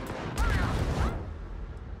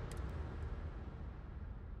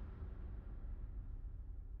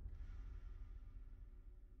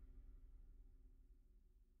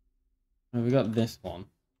 Oh, we got this one.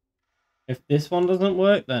 If this one doesn't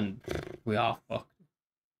work, then we are fucked.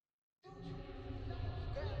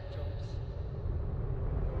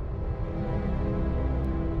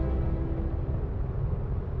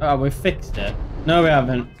 Oh, we fixed it. No, we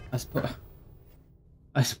haven't.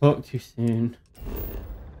 I spoke too soon.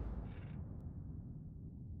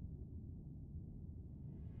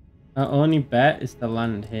 Our only bet is to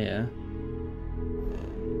land here.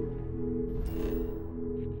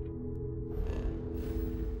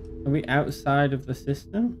 Are we outside of the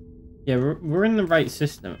system? Yeah, we're in the right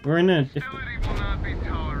system. We're in a different... Will not be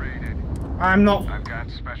tolerated. I'm not... I've got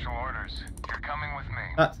special orders. You're coming with me.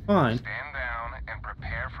 That's fine. Stand down and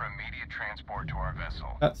prepare for immediate transport to our vessel.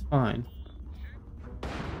 That's fine.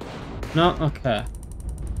 No, okay.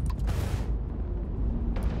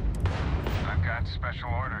 I've got special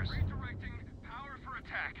orders. Redirecting power for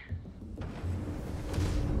attack.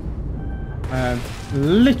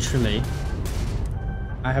 Literally.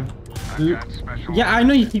 Yeah, I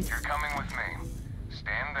know you keep... You're coming with me.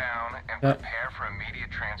 Stand down and prepare for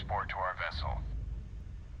immediate transport to our vessel.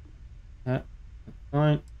 That's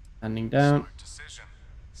fine. Standing down. Decision.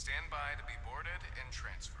 Stand by to be boarded and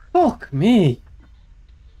transferred. Fuck me.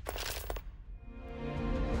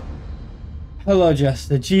 Hello,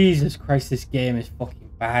 Jester. Jesus Christ, this game is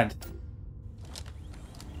fucking bad.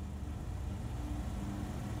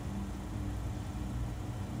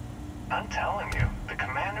 I'm telling you, the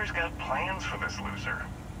commander's got plans for this loser.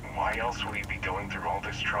 Why else would he be going through all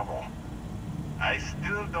this trouble? I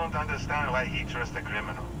still don't understand why he trusts a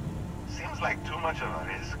criminal. Seems like too much of a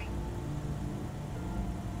risk.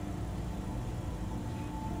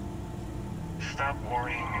 Stop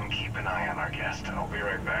worrying and keep an eye on our guest. I'll be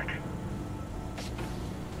right back.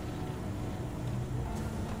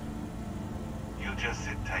 You just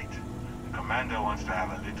sit tight. The commander wants to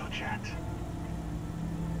have a little chat.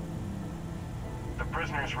 The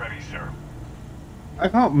prisoner's ready, sir. I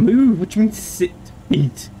can't move. What do you mean sit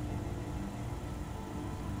tight?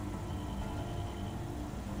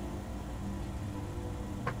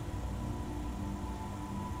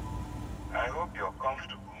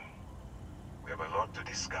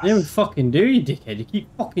 discuss. You didn't fucking do, you dickhead. You keep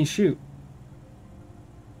fucking shoot.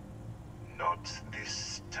 Not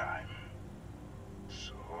this time.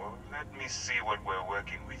 So, let me see what we're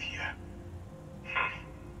working with here.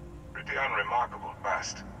 Pretty unremarkable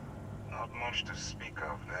past. Not much to speak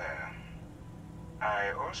of there.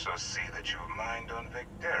 I also see that you've mined on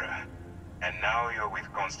Vectera, and now you're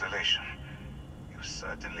with Constellation. You've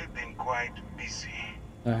certainly been quite busy.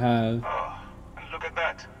 I have. Oh, and look at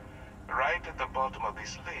that. Right at the bottom of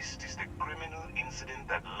this list is the criminal incident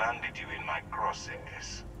that landed you in my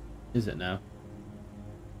crosshairs. Is it now?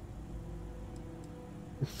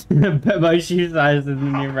 Bet my shoe size is the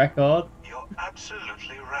new record. You're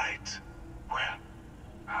absolutely right. Well,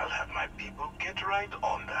 I'll have my people get right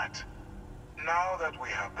on that. Now that we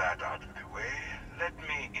have that out of the way, let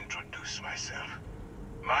me introduce myself.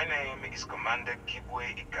 My name is Commander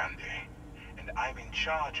Kibwe Ikande, and I'm in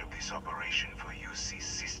charge of this operation for UC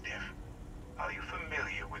SysDev. Are you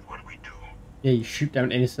familiar with what we do? Yeah, you shoot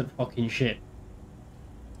down innocent fucking shit.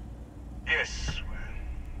 Yes, well,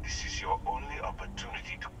 this is your only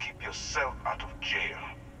opportunity to keep yourself out of jail.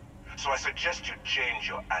 So I suggest you change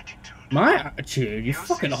your attitude. My attitude? You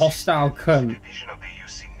fucking hostile cunt. Division of the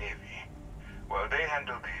UC Navy. Well, they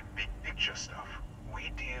handle the big picture stuff.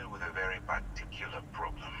 We deal with a very particular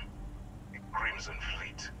problem. The Crimson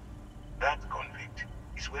Fleet. That convict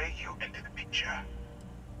is where you enter the picture.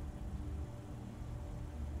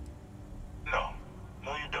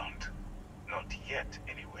 No, you don't. Not yet,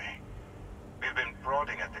 anyway. We've been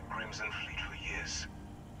prodding at the Crimson Fleet for years,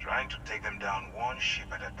 trying to take them down one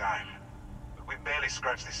ship at a time. But we barely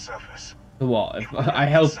scratched the surface. So what? If I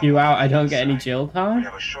help you out, I don't get any jail time? We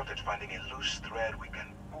have a shot at finding a loose thread we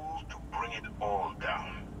can pull to bring it all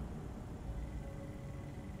down.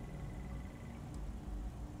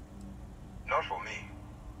 Not for me.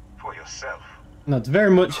 For yourself. No, it's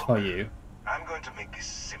very much for you. I'm going to make this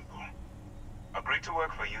simple. Agree to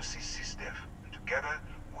work for UC SysDev, and together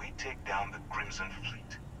we take down the Crimson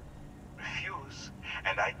Fleet. Refuse,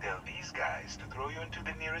 and I tell these guys to throw you into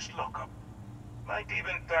the nearest lockup. Might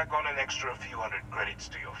even tack on an extra few hundred credits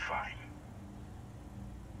to your fine.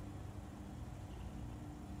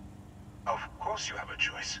 Of course you have a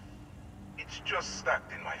choice. It's just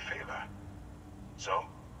stacked in my favor. So,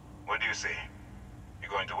 what do you say? You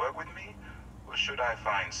going to work with me, or should I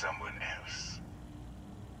find someone else?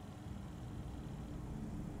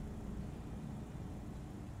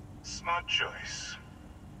 Smart choice.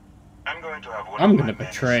 I'm going to have one I'm of going to my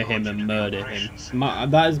men betray him and murder him.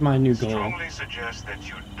 That is my new goal. Strongly suggest that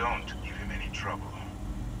you don't give him any trouble.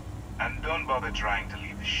 And don't bother trying to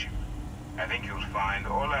leave the ship. I think you'll find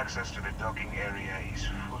all access to the docking area is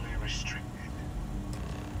fully restricted.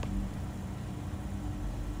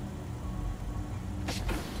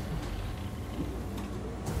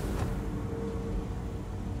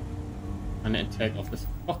 I need to take off this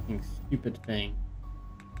fucking stupid thing.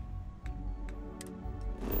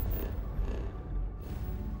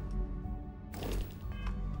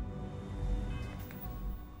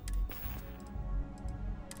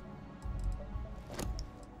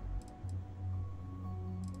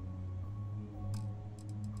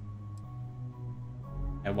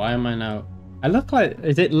 Yeah, why am I now? I look like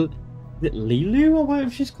is it Lilu or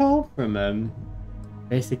whatever she's called from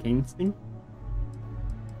Basic Instinct?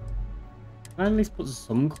 Can I at least put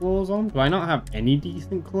some clothes on? Do I not have any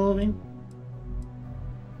decent clothing?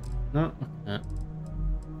 No? Okay.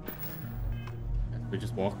 Guess we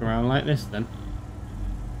just walk around like this then.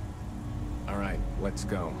 Alright, let's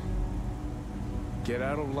go. Get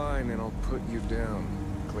out of line and I'll put you down.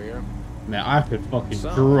 Clear? Man, I could fucking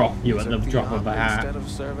drop you at the drop of a hat. Instead of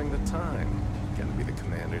serving the time. Gonna be the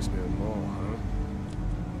commander's new mole,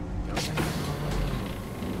 huh?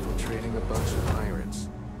 Infiltrating a bunch of pirates.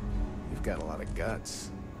 You've got a lot of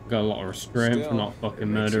guts. Got a lot of restraint for Still, not fucking it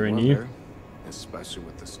makes murdering wonder, you. Especially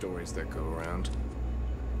with the stories that go around.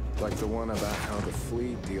 Like the one about how the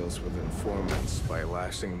fleet deals with informants by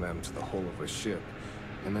lashing them to the hull of a ship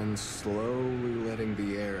and then slowly letting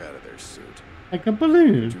the air out of their suit. Like a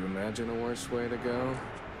balloon. Could you imagine a worse way to go?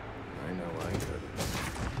 I know I could.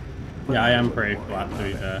 Yeah, I am pretty flat to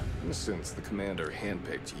be fair. Since the commander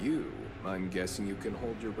handpicked you, I'm guessing you can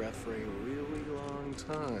hold your breath for a really long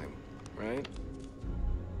time, right?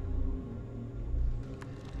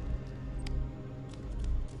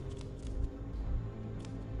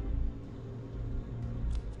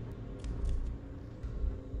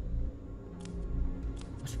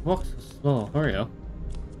 She walks so slow. Hurry up.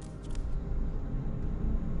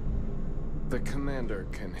 The commander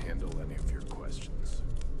can handle any of your questions.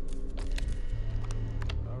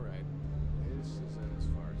 Alright, this is as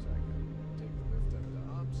far as I can. Take the lift up to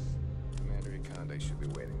ops. Commander Ikande should be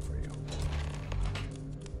waiting.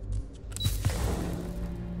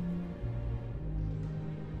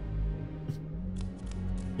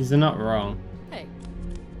 These are not wrong. Hey.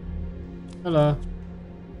 Hello.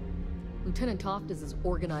 Lieutenant Toft is as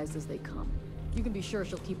organized as they come. You can be sure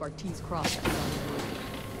she'll keep our T's crossed.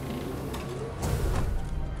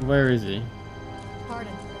 Where is he?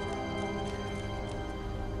 Pardon.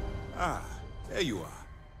 Ah, there you are.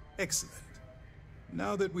 Excellent.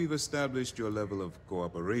 Now that we've established your level of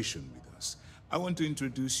cooperation with us, I want to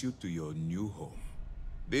introduce you to your new home.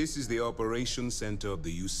 This is the Operations Center of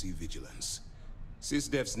the UC Vigilance.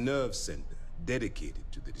 SysDef's nerve center, dedicated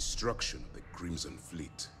to the destruction of the Crimson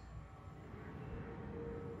Fleet.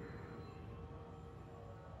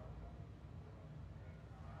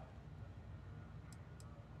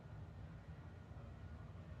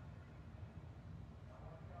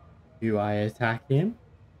 Do I attack him?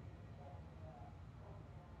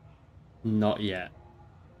 Not yet.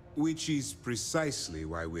 Which is precisely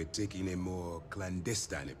why we're taking a more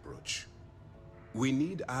clandestine approach. We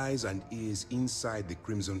need eyes and ears inside the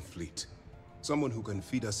Crimson Fleet. Someone who can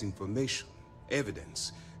feed us information,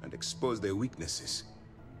 evidence, and expose their weaknesses.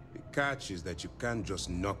 The catch is that you can't just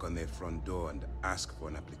knock on their front door and ask for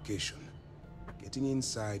an application. Getting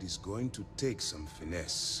inside is going to take some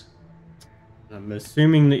finesse. I'm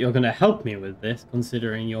assuming that you're going to help me with this,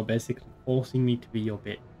 considering you're basically forcing me to be your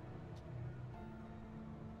bit.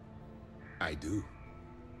 I do.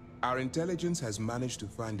 Our intelligence has managed to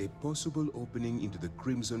find a possible opening into the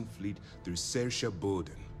Crimson Fleet through Saoirse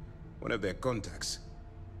Bowden, one of their contacts.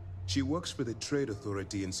 She works for the Trade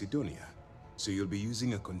Authority in Sidonia, so you'll be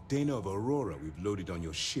using a container of Aurora we've loaded on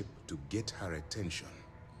your ship to get her attention.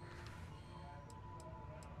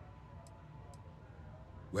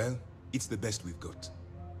 Well, it's the best we've got.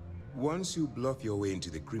 Once you bluff your way into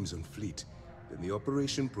the Crimson Fleet, then the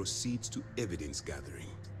operation proceeds to evidence gathering.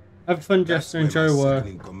 Have fun, Jester. Enjoy work.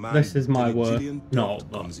 This is my work. No,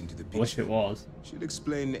 but I wish it was. She'll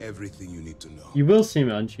explain everything you need to know. You will see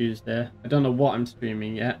me on Tuesday. I don't know what I'm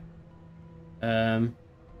streaming yet. Got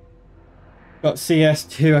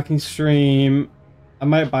CS2 I can stream. I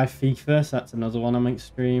might buy FIFA, so that's another one I might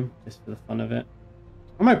stream, just for the fun of it.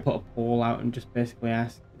 I might put a poll out and just basically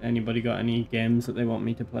ask anybody got any games that they want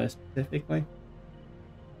me to play specifically.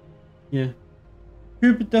 Yeah.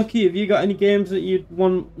 Cooper Ducky, have you got any games that you'd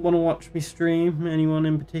want to watch me stream? Anyone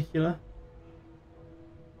in particular?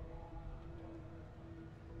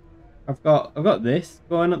 I've got this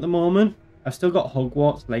going at the moment. I've still got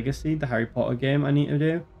Hogwarts Legacy, the Harry Potter game I need to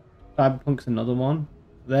do. Cyberpunk's another one.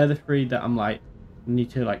 They're the three that I'm like need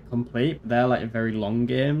to like complete. They're like very long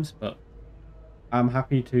games, but I'm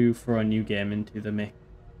happy to throw a new game into the mix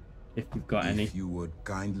if you've got any. If you would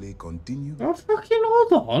kindly continue. Oh fucking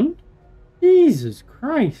hold on. Jesus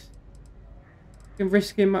Christ. I'm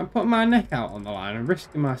risking putting my neck out on the line and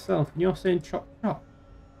risking myself, and you're saying chop chop.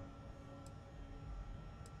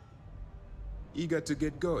 Eager to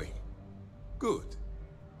get going? Good.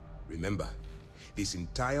 Remember, this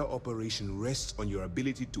entire operation rests on your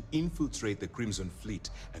ability to infiltrate the Crimson Fleet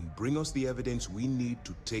and bring us the evidence we need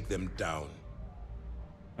to take them down.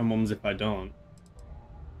 And mum's if I don't.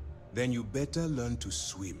 Then you better learn to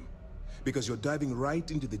swim, because you're diving right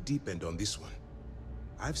into the deep end on this one.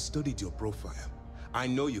 I've studied your profile. I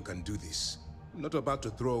know you can do this. I'm not about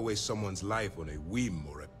to throw away someone's life on a whim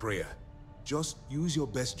or a prayer. Just use your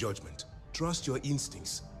best judgment. Trust your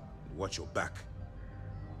instincts. And watch your back.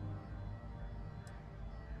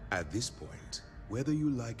 At this point, whether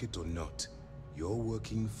you like it or not, you're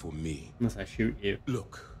working for me. Unless I shoot you.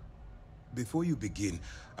 Look, before you begin,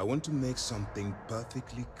 I want to make something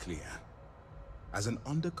perfectly clear. As an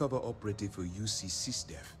undercover operative for UC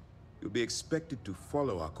SysDef, you'll be expected to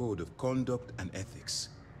follow our code of conduct and ethics.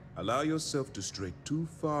 Allow yourself to stray too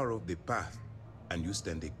far off the path, and you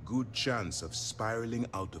stand a good chance of spiraling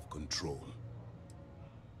out of control.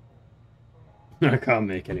 I can't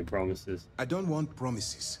make any promises. I don't want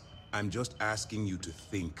promises. I'm just asking you to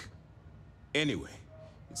think. Anyway,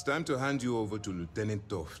 it's time to hand you over to Lieutenant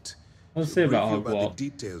Toft. I'll say about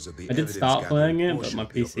Hogwarts. I did start playing it, but my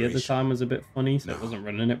PC at the time was a bit funny, so it wasn't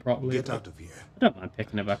running it properly. Get out of here. I don't mind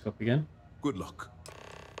picking it back up again. Good luck.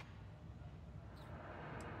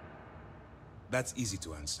 That's easy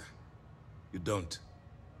to answer. You don't.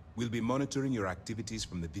 We'll be monitoring your activities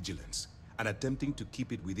from the Vigilance and attempting to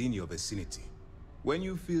keep it within your vicinity. When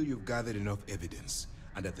you feel you've gathered enough evidence,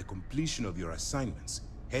 and at the completion of your assignments,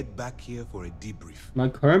 head back here for a debrief. My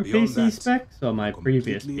current Beyond PC that, specs or my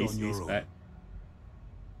previous completely on PC your spec?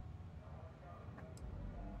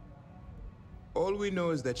 All we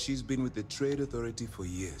know is that she's been with the Trade Authority for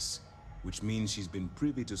years, which means she's been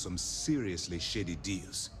privy to some seriously shady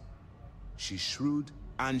deals. She's shrewd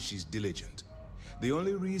and she's diligent. The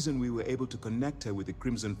only reason we were able to connect her with the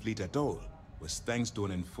Crimson Fleet at all was thanks to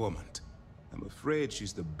an informant. I'm afraid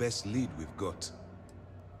she's the best lead we've got.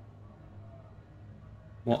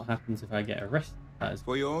 What happens if I get arrested?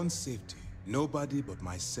 For your own safety, nobody but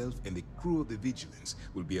myself and the crew of the Vigilance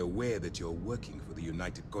will be aware that you're working for the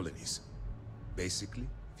United Colonies. Basically,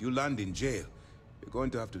 if you land in jail, you're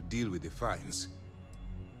going to have to deal with the fines.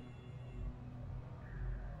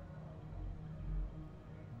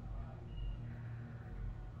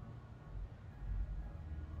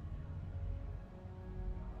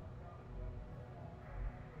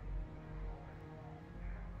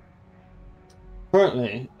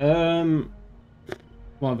 Currently,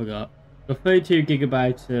 what have I got? Got 32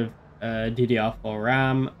 gigabytes of DDR4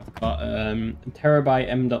 RAM. I've got a terabyte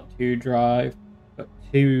M.2 drive. Got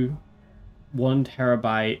two 1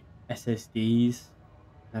 terabyte SSDs.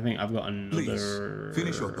 I think I've got another. Please,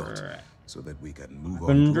 finish your thought so that we can move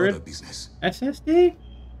on to other business. SSD.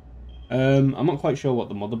 I'm not quite sure what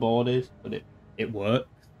the motherboard is, but it works.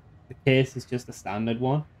 The case is just a standard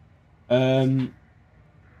one.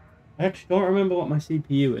 I actually don't remember what my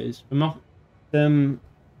CPU is. I'm off. Is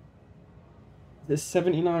it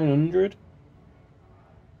 7900?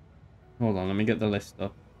 Hold on, let me get the list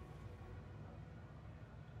up.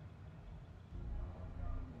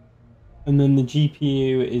 And then the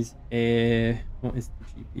GPU is a... What is the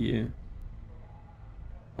GPU?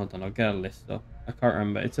 Hold on, I'll get a list up. I can't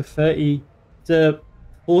remember. It's a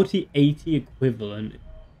 4080 equivalent.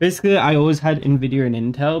 Basically, I always had NVIDIA and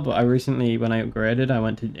Intel, but I recently, when I upgraded, I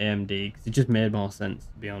went to AMD because it just made more sense,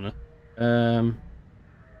 to be honest. Hold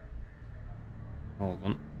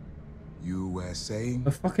on. You were saying?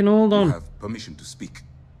 Oh, fucking hold on. You have permission to speak.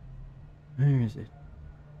 Where is it?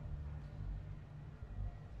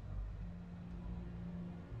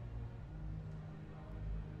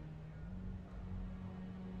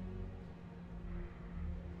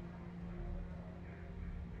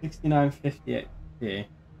 $69.58.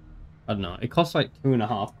 I don't know. It costs like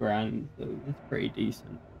 $2.5 grand, so it's pretty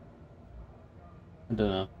decent. I don't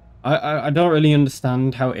know. I don't really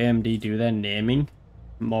understand how AMD do their naming.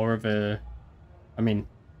 More of a, I mean,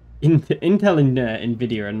 Intel and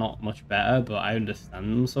Nvidia are not much better, but I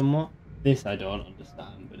understand them somewhat. This I don't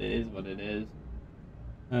understand, but it is what it is.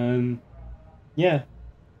 Yeah, I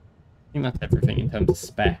think that's everything in terms of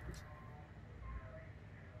specs.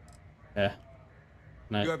 Yeah.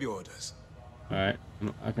 You have your orders. All right,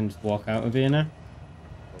 I can just walk out of here now.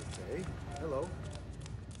 Okay. Hello.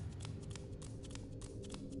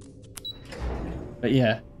 But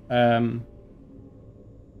yeah,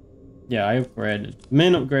 yeah, I upgraded. The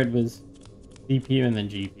main upgrade was CPU and then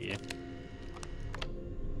GPU.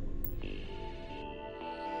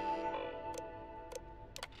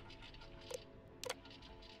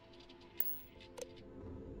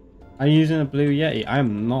 Are you using a Blue Yeti?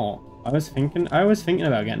 I'm not. I was thinking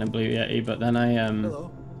about getting a Blue Yeti, but then I Hello.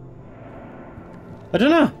 I don't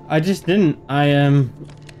know. I just didn't. I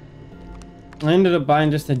ended up buying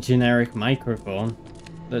just a generic microphone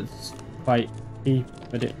that's quite cheap,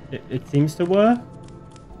 but it seems to work.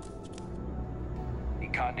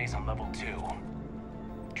 Ikande's on level 2.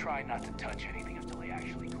 Try not to touch anything until he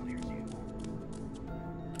actually clears you.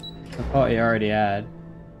 I thought he already had.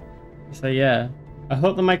 So yeah, I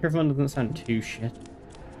hope the microphone doesn't sound too shit.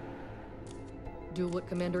 Do what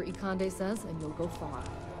Commander Ikande says, and you'll go far.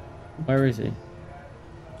 Where is he?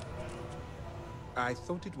 I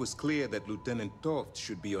thought it was clear that Lieutenant Toft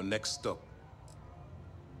should be your next stop.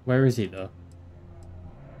 Where is he though?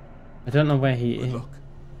 I don't know where he is. Luck.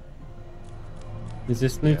 Is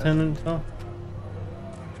this Lieutenant Toft?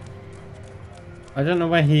 I don't know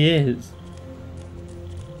where he is.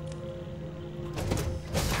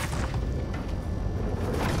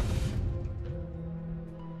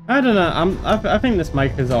 I don't know. I think this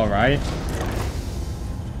mic is all right.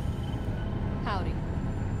 Howdy.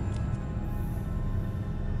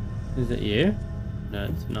 Is it you? No,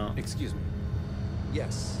 it's not. Excuse me.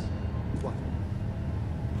 Yes. What?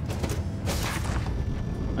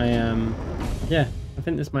 Yeah, I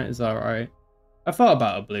think this mic is all right. I thought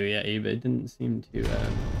about a Blue Yeti, but it didn't seem to.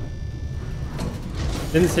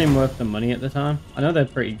 Didn't seem worth the money at the time. I know they're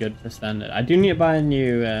pretty good for standard. I do need to buy a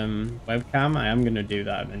new webcam. I am gonna do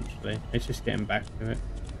that eventually. It's just getting back to it.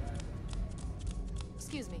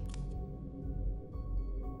 Excuse me.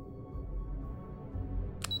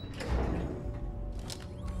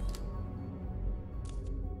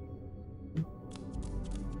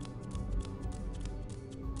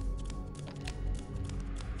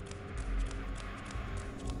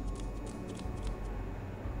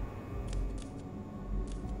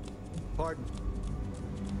 Pardon.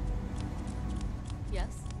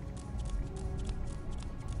 Yes?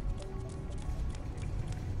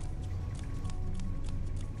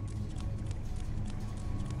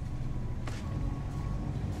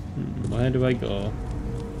 Where do I go?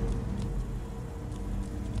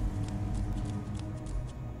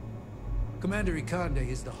 Commander Ikande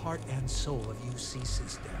is the heart and soul of UC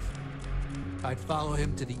SysDef. I'd follow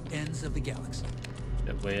him to the ends of the galaxy.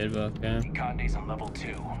 Bit weird, but okay. Ikande's on level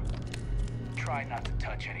 2. Try not to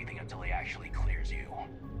touch anything until he actually clears you.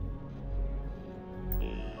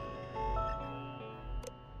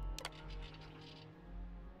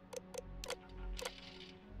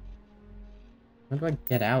 How do I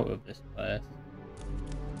get out of this place?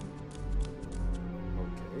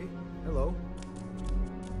 Okay. Hello.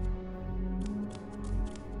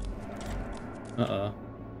 Uh-oh.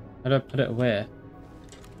 How do I put it away?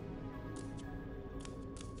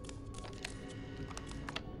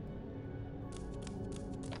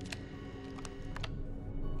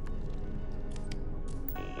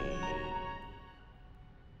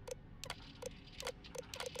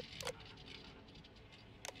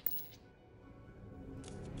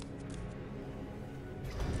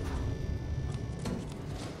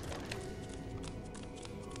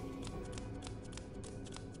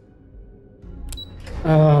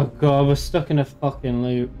 Oh god, we're stuck in a fucking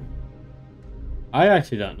loop. I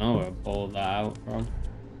actually don't know where I pulled that out from.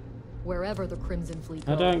 Wherever the Crimson Fleet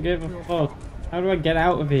I goes, don't give a we'll fuck. How do I get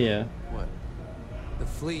out of here? What? The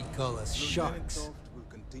fleet call us sharks.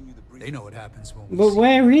 They know what happens when we But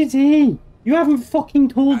where is he? You haven't fucking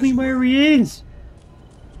told me where he is.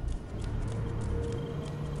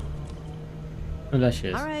 Oh, there she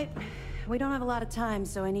is. All right, we don't have a lot of time,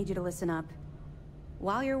 so I need you to listen up.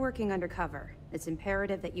 While you're working undercover, it's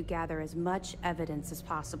imperative that you gather as much evidence as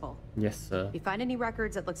possible. Yes, sir. If you find any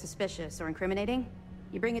records that look suspicious or incriminating,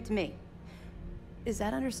 you bring it to me. Is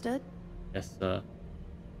that understood? Yes, sir.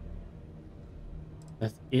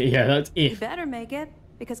 Yeah, that's You if. better make it,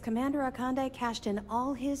 because Commander Ikande cashed in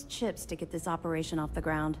all his chips to get this operation off the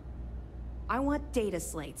ground. I want data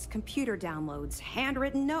slates, computer downloads,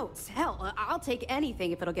 handwritten notes. Hell, I'll take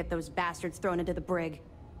anything if it'll get those bastards thrown into the brig.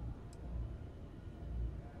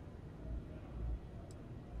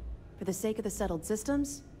 For the sake of the settled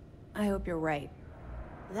systems, I hope you're right.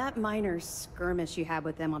 That minor skirmish you had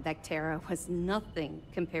with them on Vectera was nothing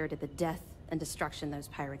compared to the death and destruction those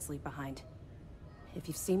pirates leave behind. If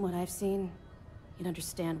you've seen what I've seen, you'd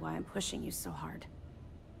understand why I'm pushing you so hard.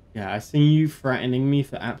 Yeah, I see you threatening me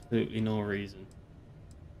for absolutely no reason.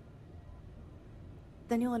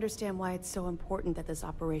 Then you'll understand why it's so important that this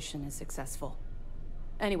operation is successful.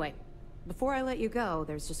 Anyway, before I let you go,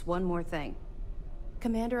 there's just one more thing.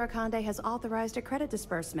 Commander Ikande has authorized a credit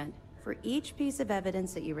disbursement for each piece of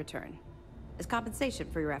evidence that you return, as compensation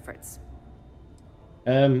for your efforts.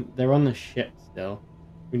 They're on the ship still.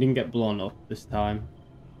 We didn't get blown up this time.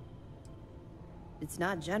 It's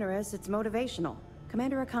not generous, it's motivational.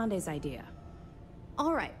 Commander Ikande's idea.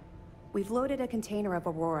 All right, we've loaded a container of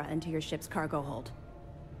Aurora into your ship's cargo hold.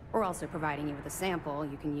 We're also providing you with a sample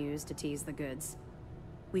you can use to tease the goods.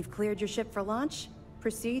 We've cleared your ship for launch.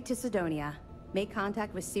 Proceed to Sidonia. Make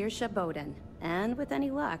contact with Saoirse Bowden, and with any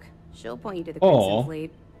luck, she'll point you to the Crimson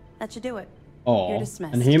Fleet. That should do it. You're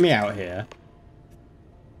dismissed. And hear me out here.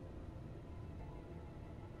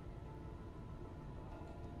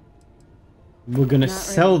 We're gonna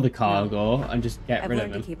sell the cargo and just get rid of I've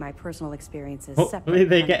learned him. to keep my personal experiences Hopefully separate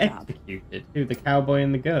they from get my job. executed. Who, the cowboy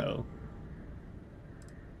and the girl?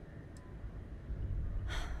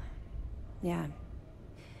 Yeah.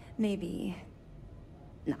 Maybe.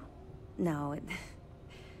 No,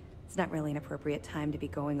 it's not really an appropriate time to be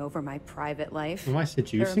going over my private life. Am I There are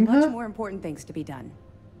seducing much her? more important things to be done.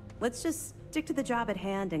 Let's just stick to the job at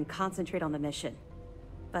hand and concentrate on the mission.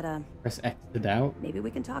 But, Press X to doubt. maybe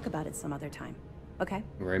we can talk about it some other time. Okay?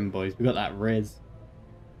 We're in, boys. We got that Riz.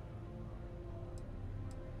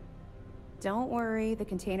 Don't worry, the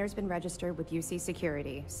container's been registered with UC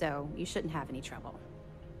Security, so you shouldn't have any trouble.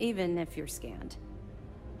 Even if you're scanned.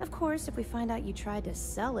 Of course, if we find out you tried to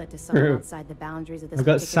sell it to someone True. outside the boundaries of this I've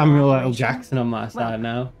got particular Samuel L. operation, Jackson on my side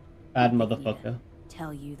now. Bad motherfucker.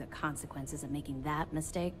 tell you the consequences of making that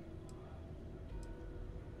mistake.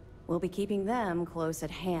 We'll be keeping them close at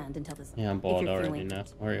hand until this. Yeah, I'm if bored you're already feeling- now.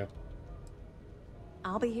 Hurry up.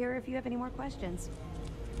 I'll be here if you have any more questions.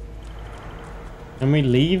 Can we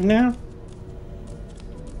leave now?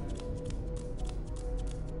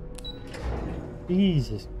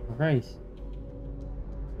 Jesus Christ.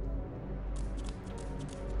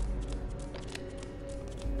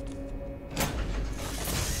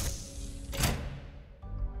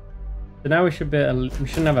 So now we should be. We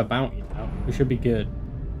shouldn't have a bounty now. We should be good.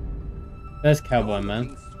 There's Cowboy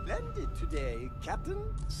Man. Splendid today, Captain.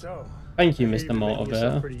 So, Thank you, I hear Mr. you've been making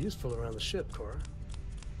yourself Motivator. pretty useful around the ship, Cora.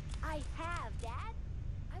 I have, Dad.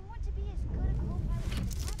 I want to be as good a co-pilot for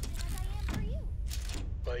the captain as I am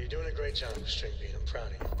Well, you're doing a great job, Stringbean. I'm proud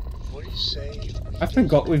of you. What do you say? I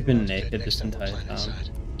forgot we've been naked this entire time.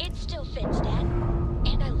 It still fits, Dad.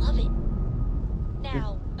 And I love it.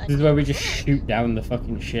 Now, This is where we just shoot down the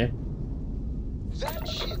fucking ship. That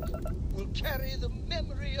ship will carry the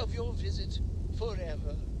memory of your visit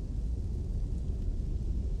forever.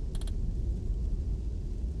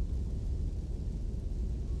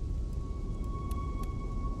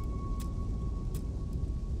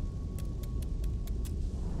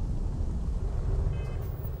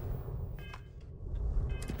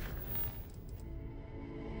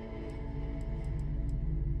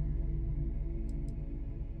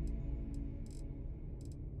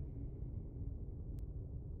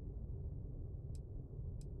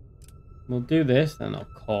 We'll do this, then I'll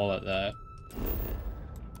call it there.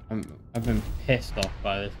 I've been pissed off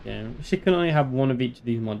by this game. She can only have one of each of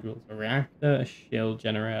these modules: a reactor, a shield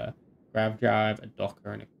generator, grav drive, a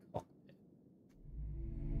docker, and a cockpit.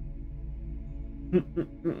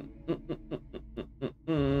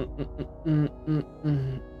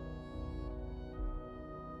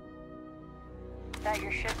 That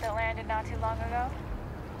your ship that landed not too long ago?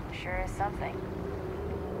 Sure is something.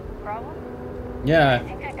 Problem? Yeah. I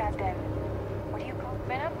think I got them. What do you call it?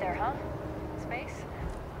 Been up there, huh? Space?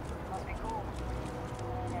 Must be cool.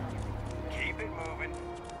 Keep it moving.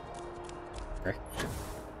 Frick.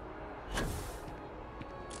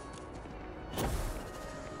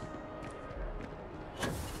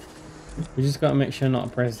 We just gotta make sure not to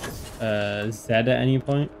press Z at any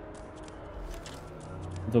point.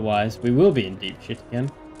 Otherwise, we will be in deep shit again.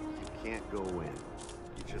 You can't go in.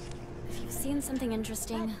 If you've seen something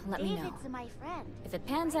interesting, let me know. David's my friend. If it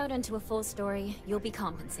pans out into a full story, you'll be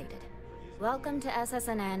compensated. Welcome to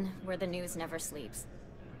SSNN, where the news never sleeps.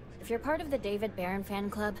 If you're part of the David Barron fan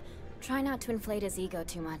club, try not to inflate his ego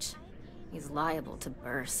too much. He's liable to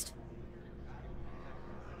burst.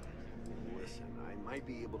 Listen, I might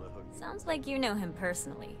be able to hook. Sounds like you know him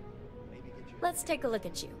personally. Let's take a look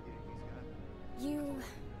at you.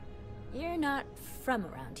 You're not from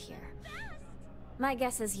around here. My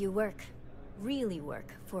guess is you work, really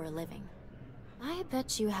work, for a living. I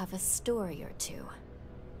bet you have a story or two.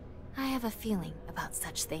 I have a feeling about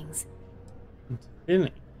such things. It's a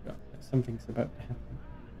feeling that something's about to happen.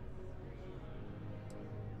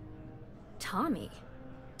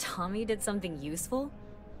 Tommy did something useful?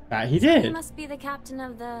 That he did. He must be the captain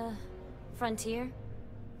of the Frontier.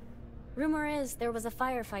 Rumor is there was a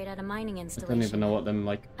firefight at a mining I installation. don't even know what them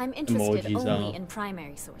like I'm interested emojis only are. in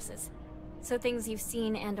primary sources. So things you've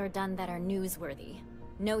seen and or done that are newsworthy.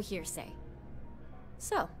 No hearsay.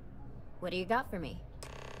 So, what do you got for me?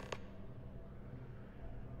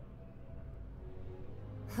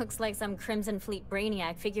 Looks like some Crimson Fleet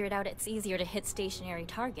brainiac figured out it's easier to hit stationary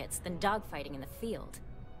targets than dogfighting in the field.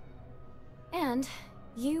 And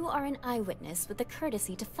you are an eyewitness with the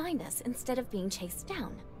courtesy to find us instead of being chased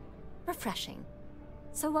down. Refreshing.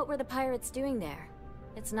 So what were the pirates doing there?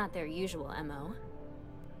 It's not their usual MO.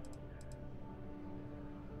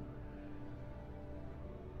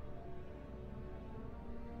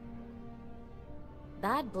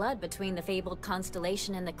 Bad blood between the fabled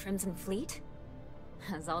Constellation and the Crimson Fleet?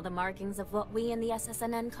 Has all the markings of what we in the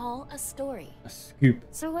SSNN call a story. A scoop.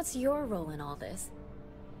 So what's your role in all this?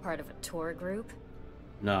 Part of a tour group?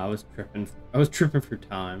 No, I was tripping through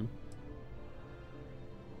time.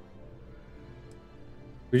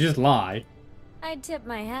 We just lied. I'd tip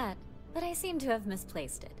my hat, but I seem to have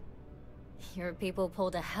misplaced it. Your people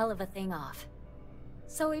pulled a hell of a thing off.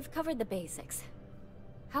 So we've covered the basics.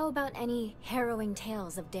 How about any harrowing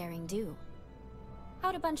tales of daring do?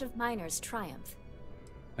 How'd a bunch of miners triumph?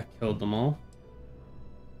 I killed them all.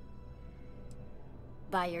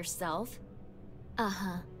 By yourself?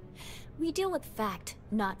 Uh-huh. We deal with fact,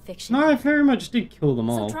 not fiction. No, I very much did kill them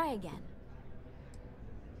all. So try again.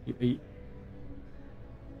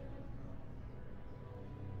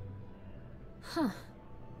 Huh.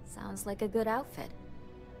 Sounds like a good outfit.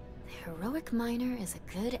 The heroic miner is a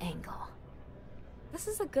good angle. This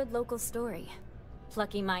is a good local story.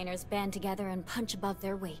 Plucky miners band together and punch above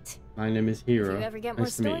their weight. My name is Hero. If you ever get more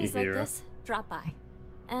Nice to meet you, stories like Hero. this, drop by.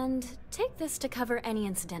 And take this to cover any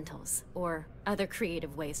incidentals, or other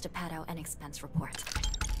creative ways to pad out an expense report.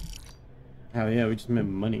 Hell yeah, we just made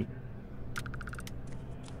money.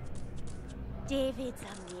 David's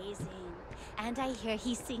amazing. And I hear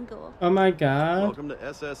he's single. Oh my god. Welcome to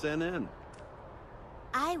SSNN.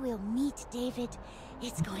 I will meet David.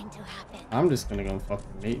 It's going to happen. I'm just gonna go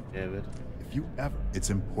fucking meet David. If you ever, it's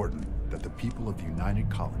important that the people of the United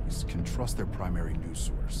Colonies can trust their primary news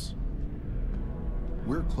source.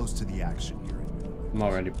 We're close to the action here. I'm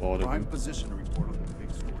already bored of Prime him. position to report on the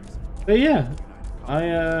big stories. But yeah,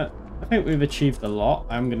 I think we've achieved a lot.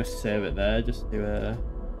 I'm gonna save it there just to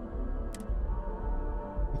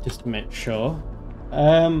make sure.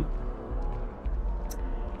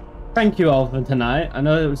 Thank you all for tonight. I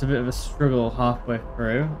know it was a bit of a struggle halfway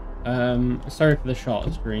through. Sorry for the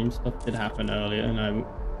short screen. Stuff did happen earlier, and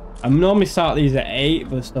I normally start these at 8,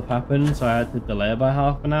 but stuff happened, so I had to delay by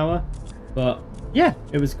half an hour. But yeah,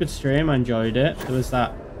 it was a good stream. I enjoyed it. There was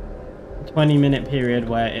that 20-minute period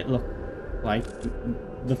where it looked like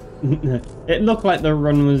the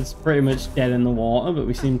run was pretty much dead in the water, but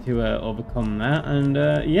we seemed to overcome that. And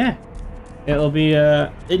yeah, it'll be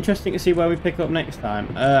interesting to see where we pick up next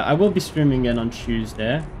time. I will be streaming again on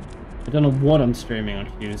Tuesday. I don't know what I'm streaming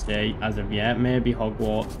on Tuesday as of yet. Maybe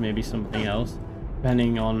Hogwarts, maybe something else.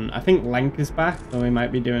 Depending on... I think Lank is back, so we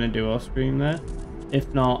might be doing a duo stream there.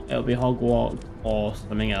 If not, it'll be Hogwarts or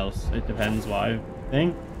something else. It depends what I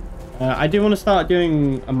think. I do want to start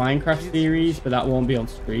doing a Minecraft series, but that won't be on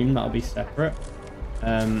stream. That'll be separate.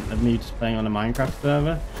 Of me just playing on a Minecraft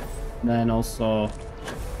server. And then also...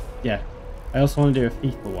 yeah. I also want to do a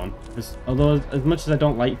FIFA one. Because although as much as I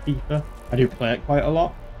don't like FIFA, I do play it quite a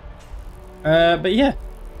lot. But yeah,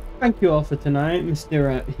 thank you all for tonight,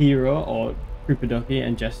 Mr. Hero, or Trooper Ducky,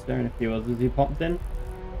 and Jester, and a few others who popped in.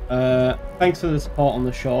 Thanks for the support on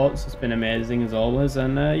the shorts. It's been amazing as always.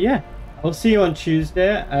 And yeah, I'll see you on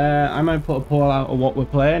Tuesday. I might put a poll out of what we're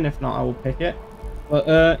playing. If not, I will pick it.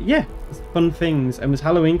 But yeah, it's fun things. And with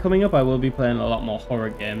Halloween coming up, I will be playing a lot more horror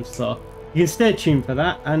games. So you can stay tuned for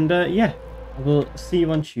that. And yeah, I will see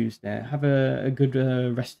you on Tuesday. Have a good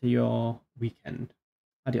rest of your weekend.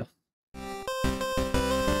 Adios.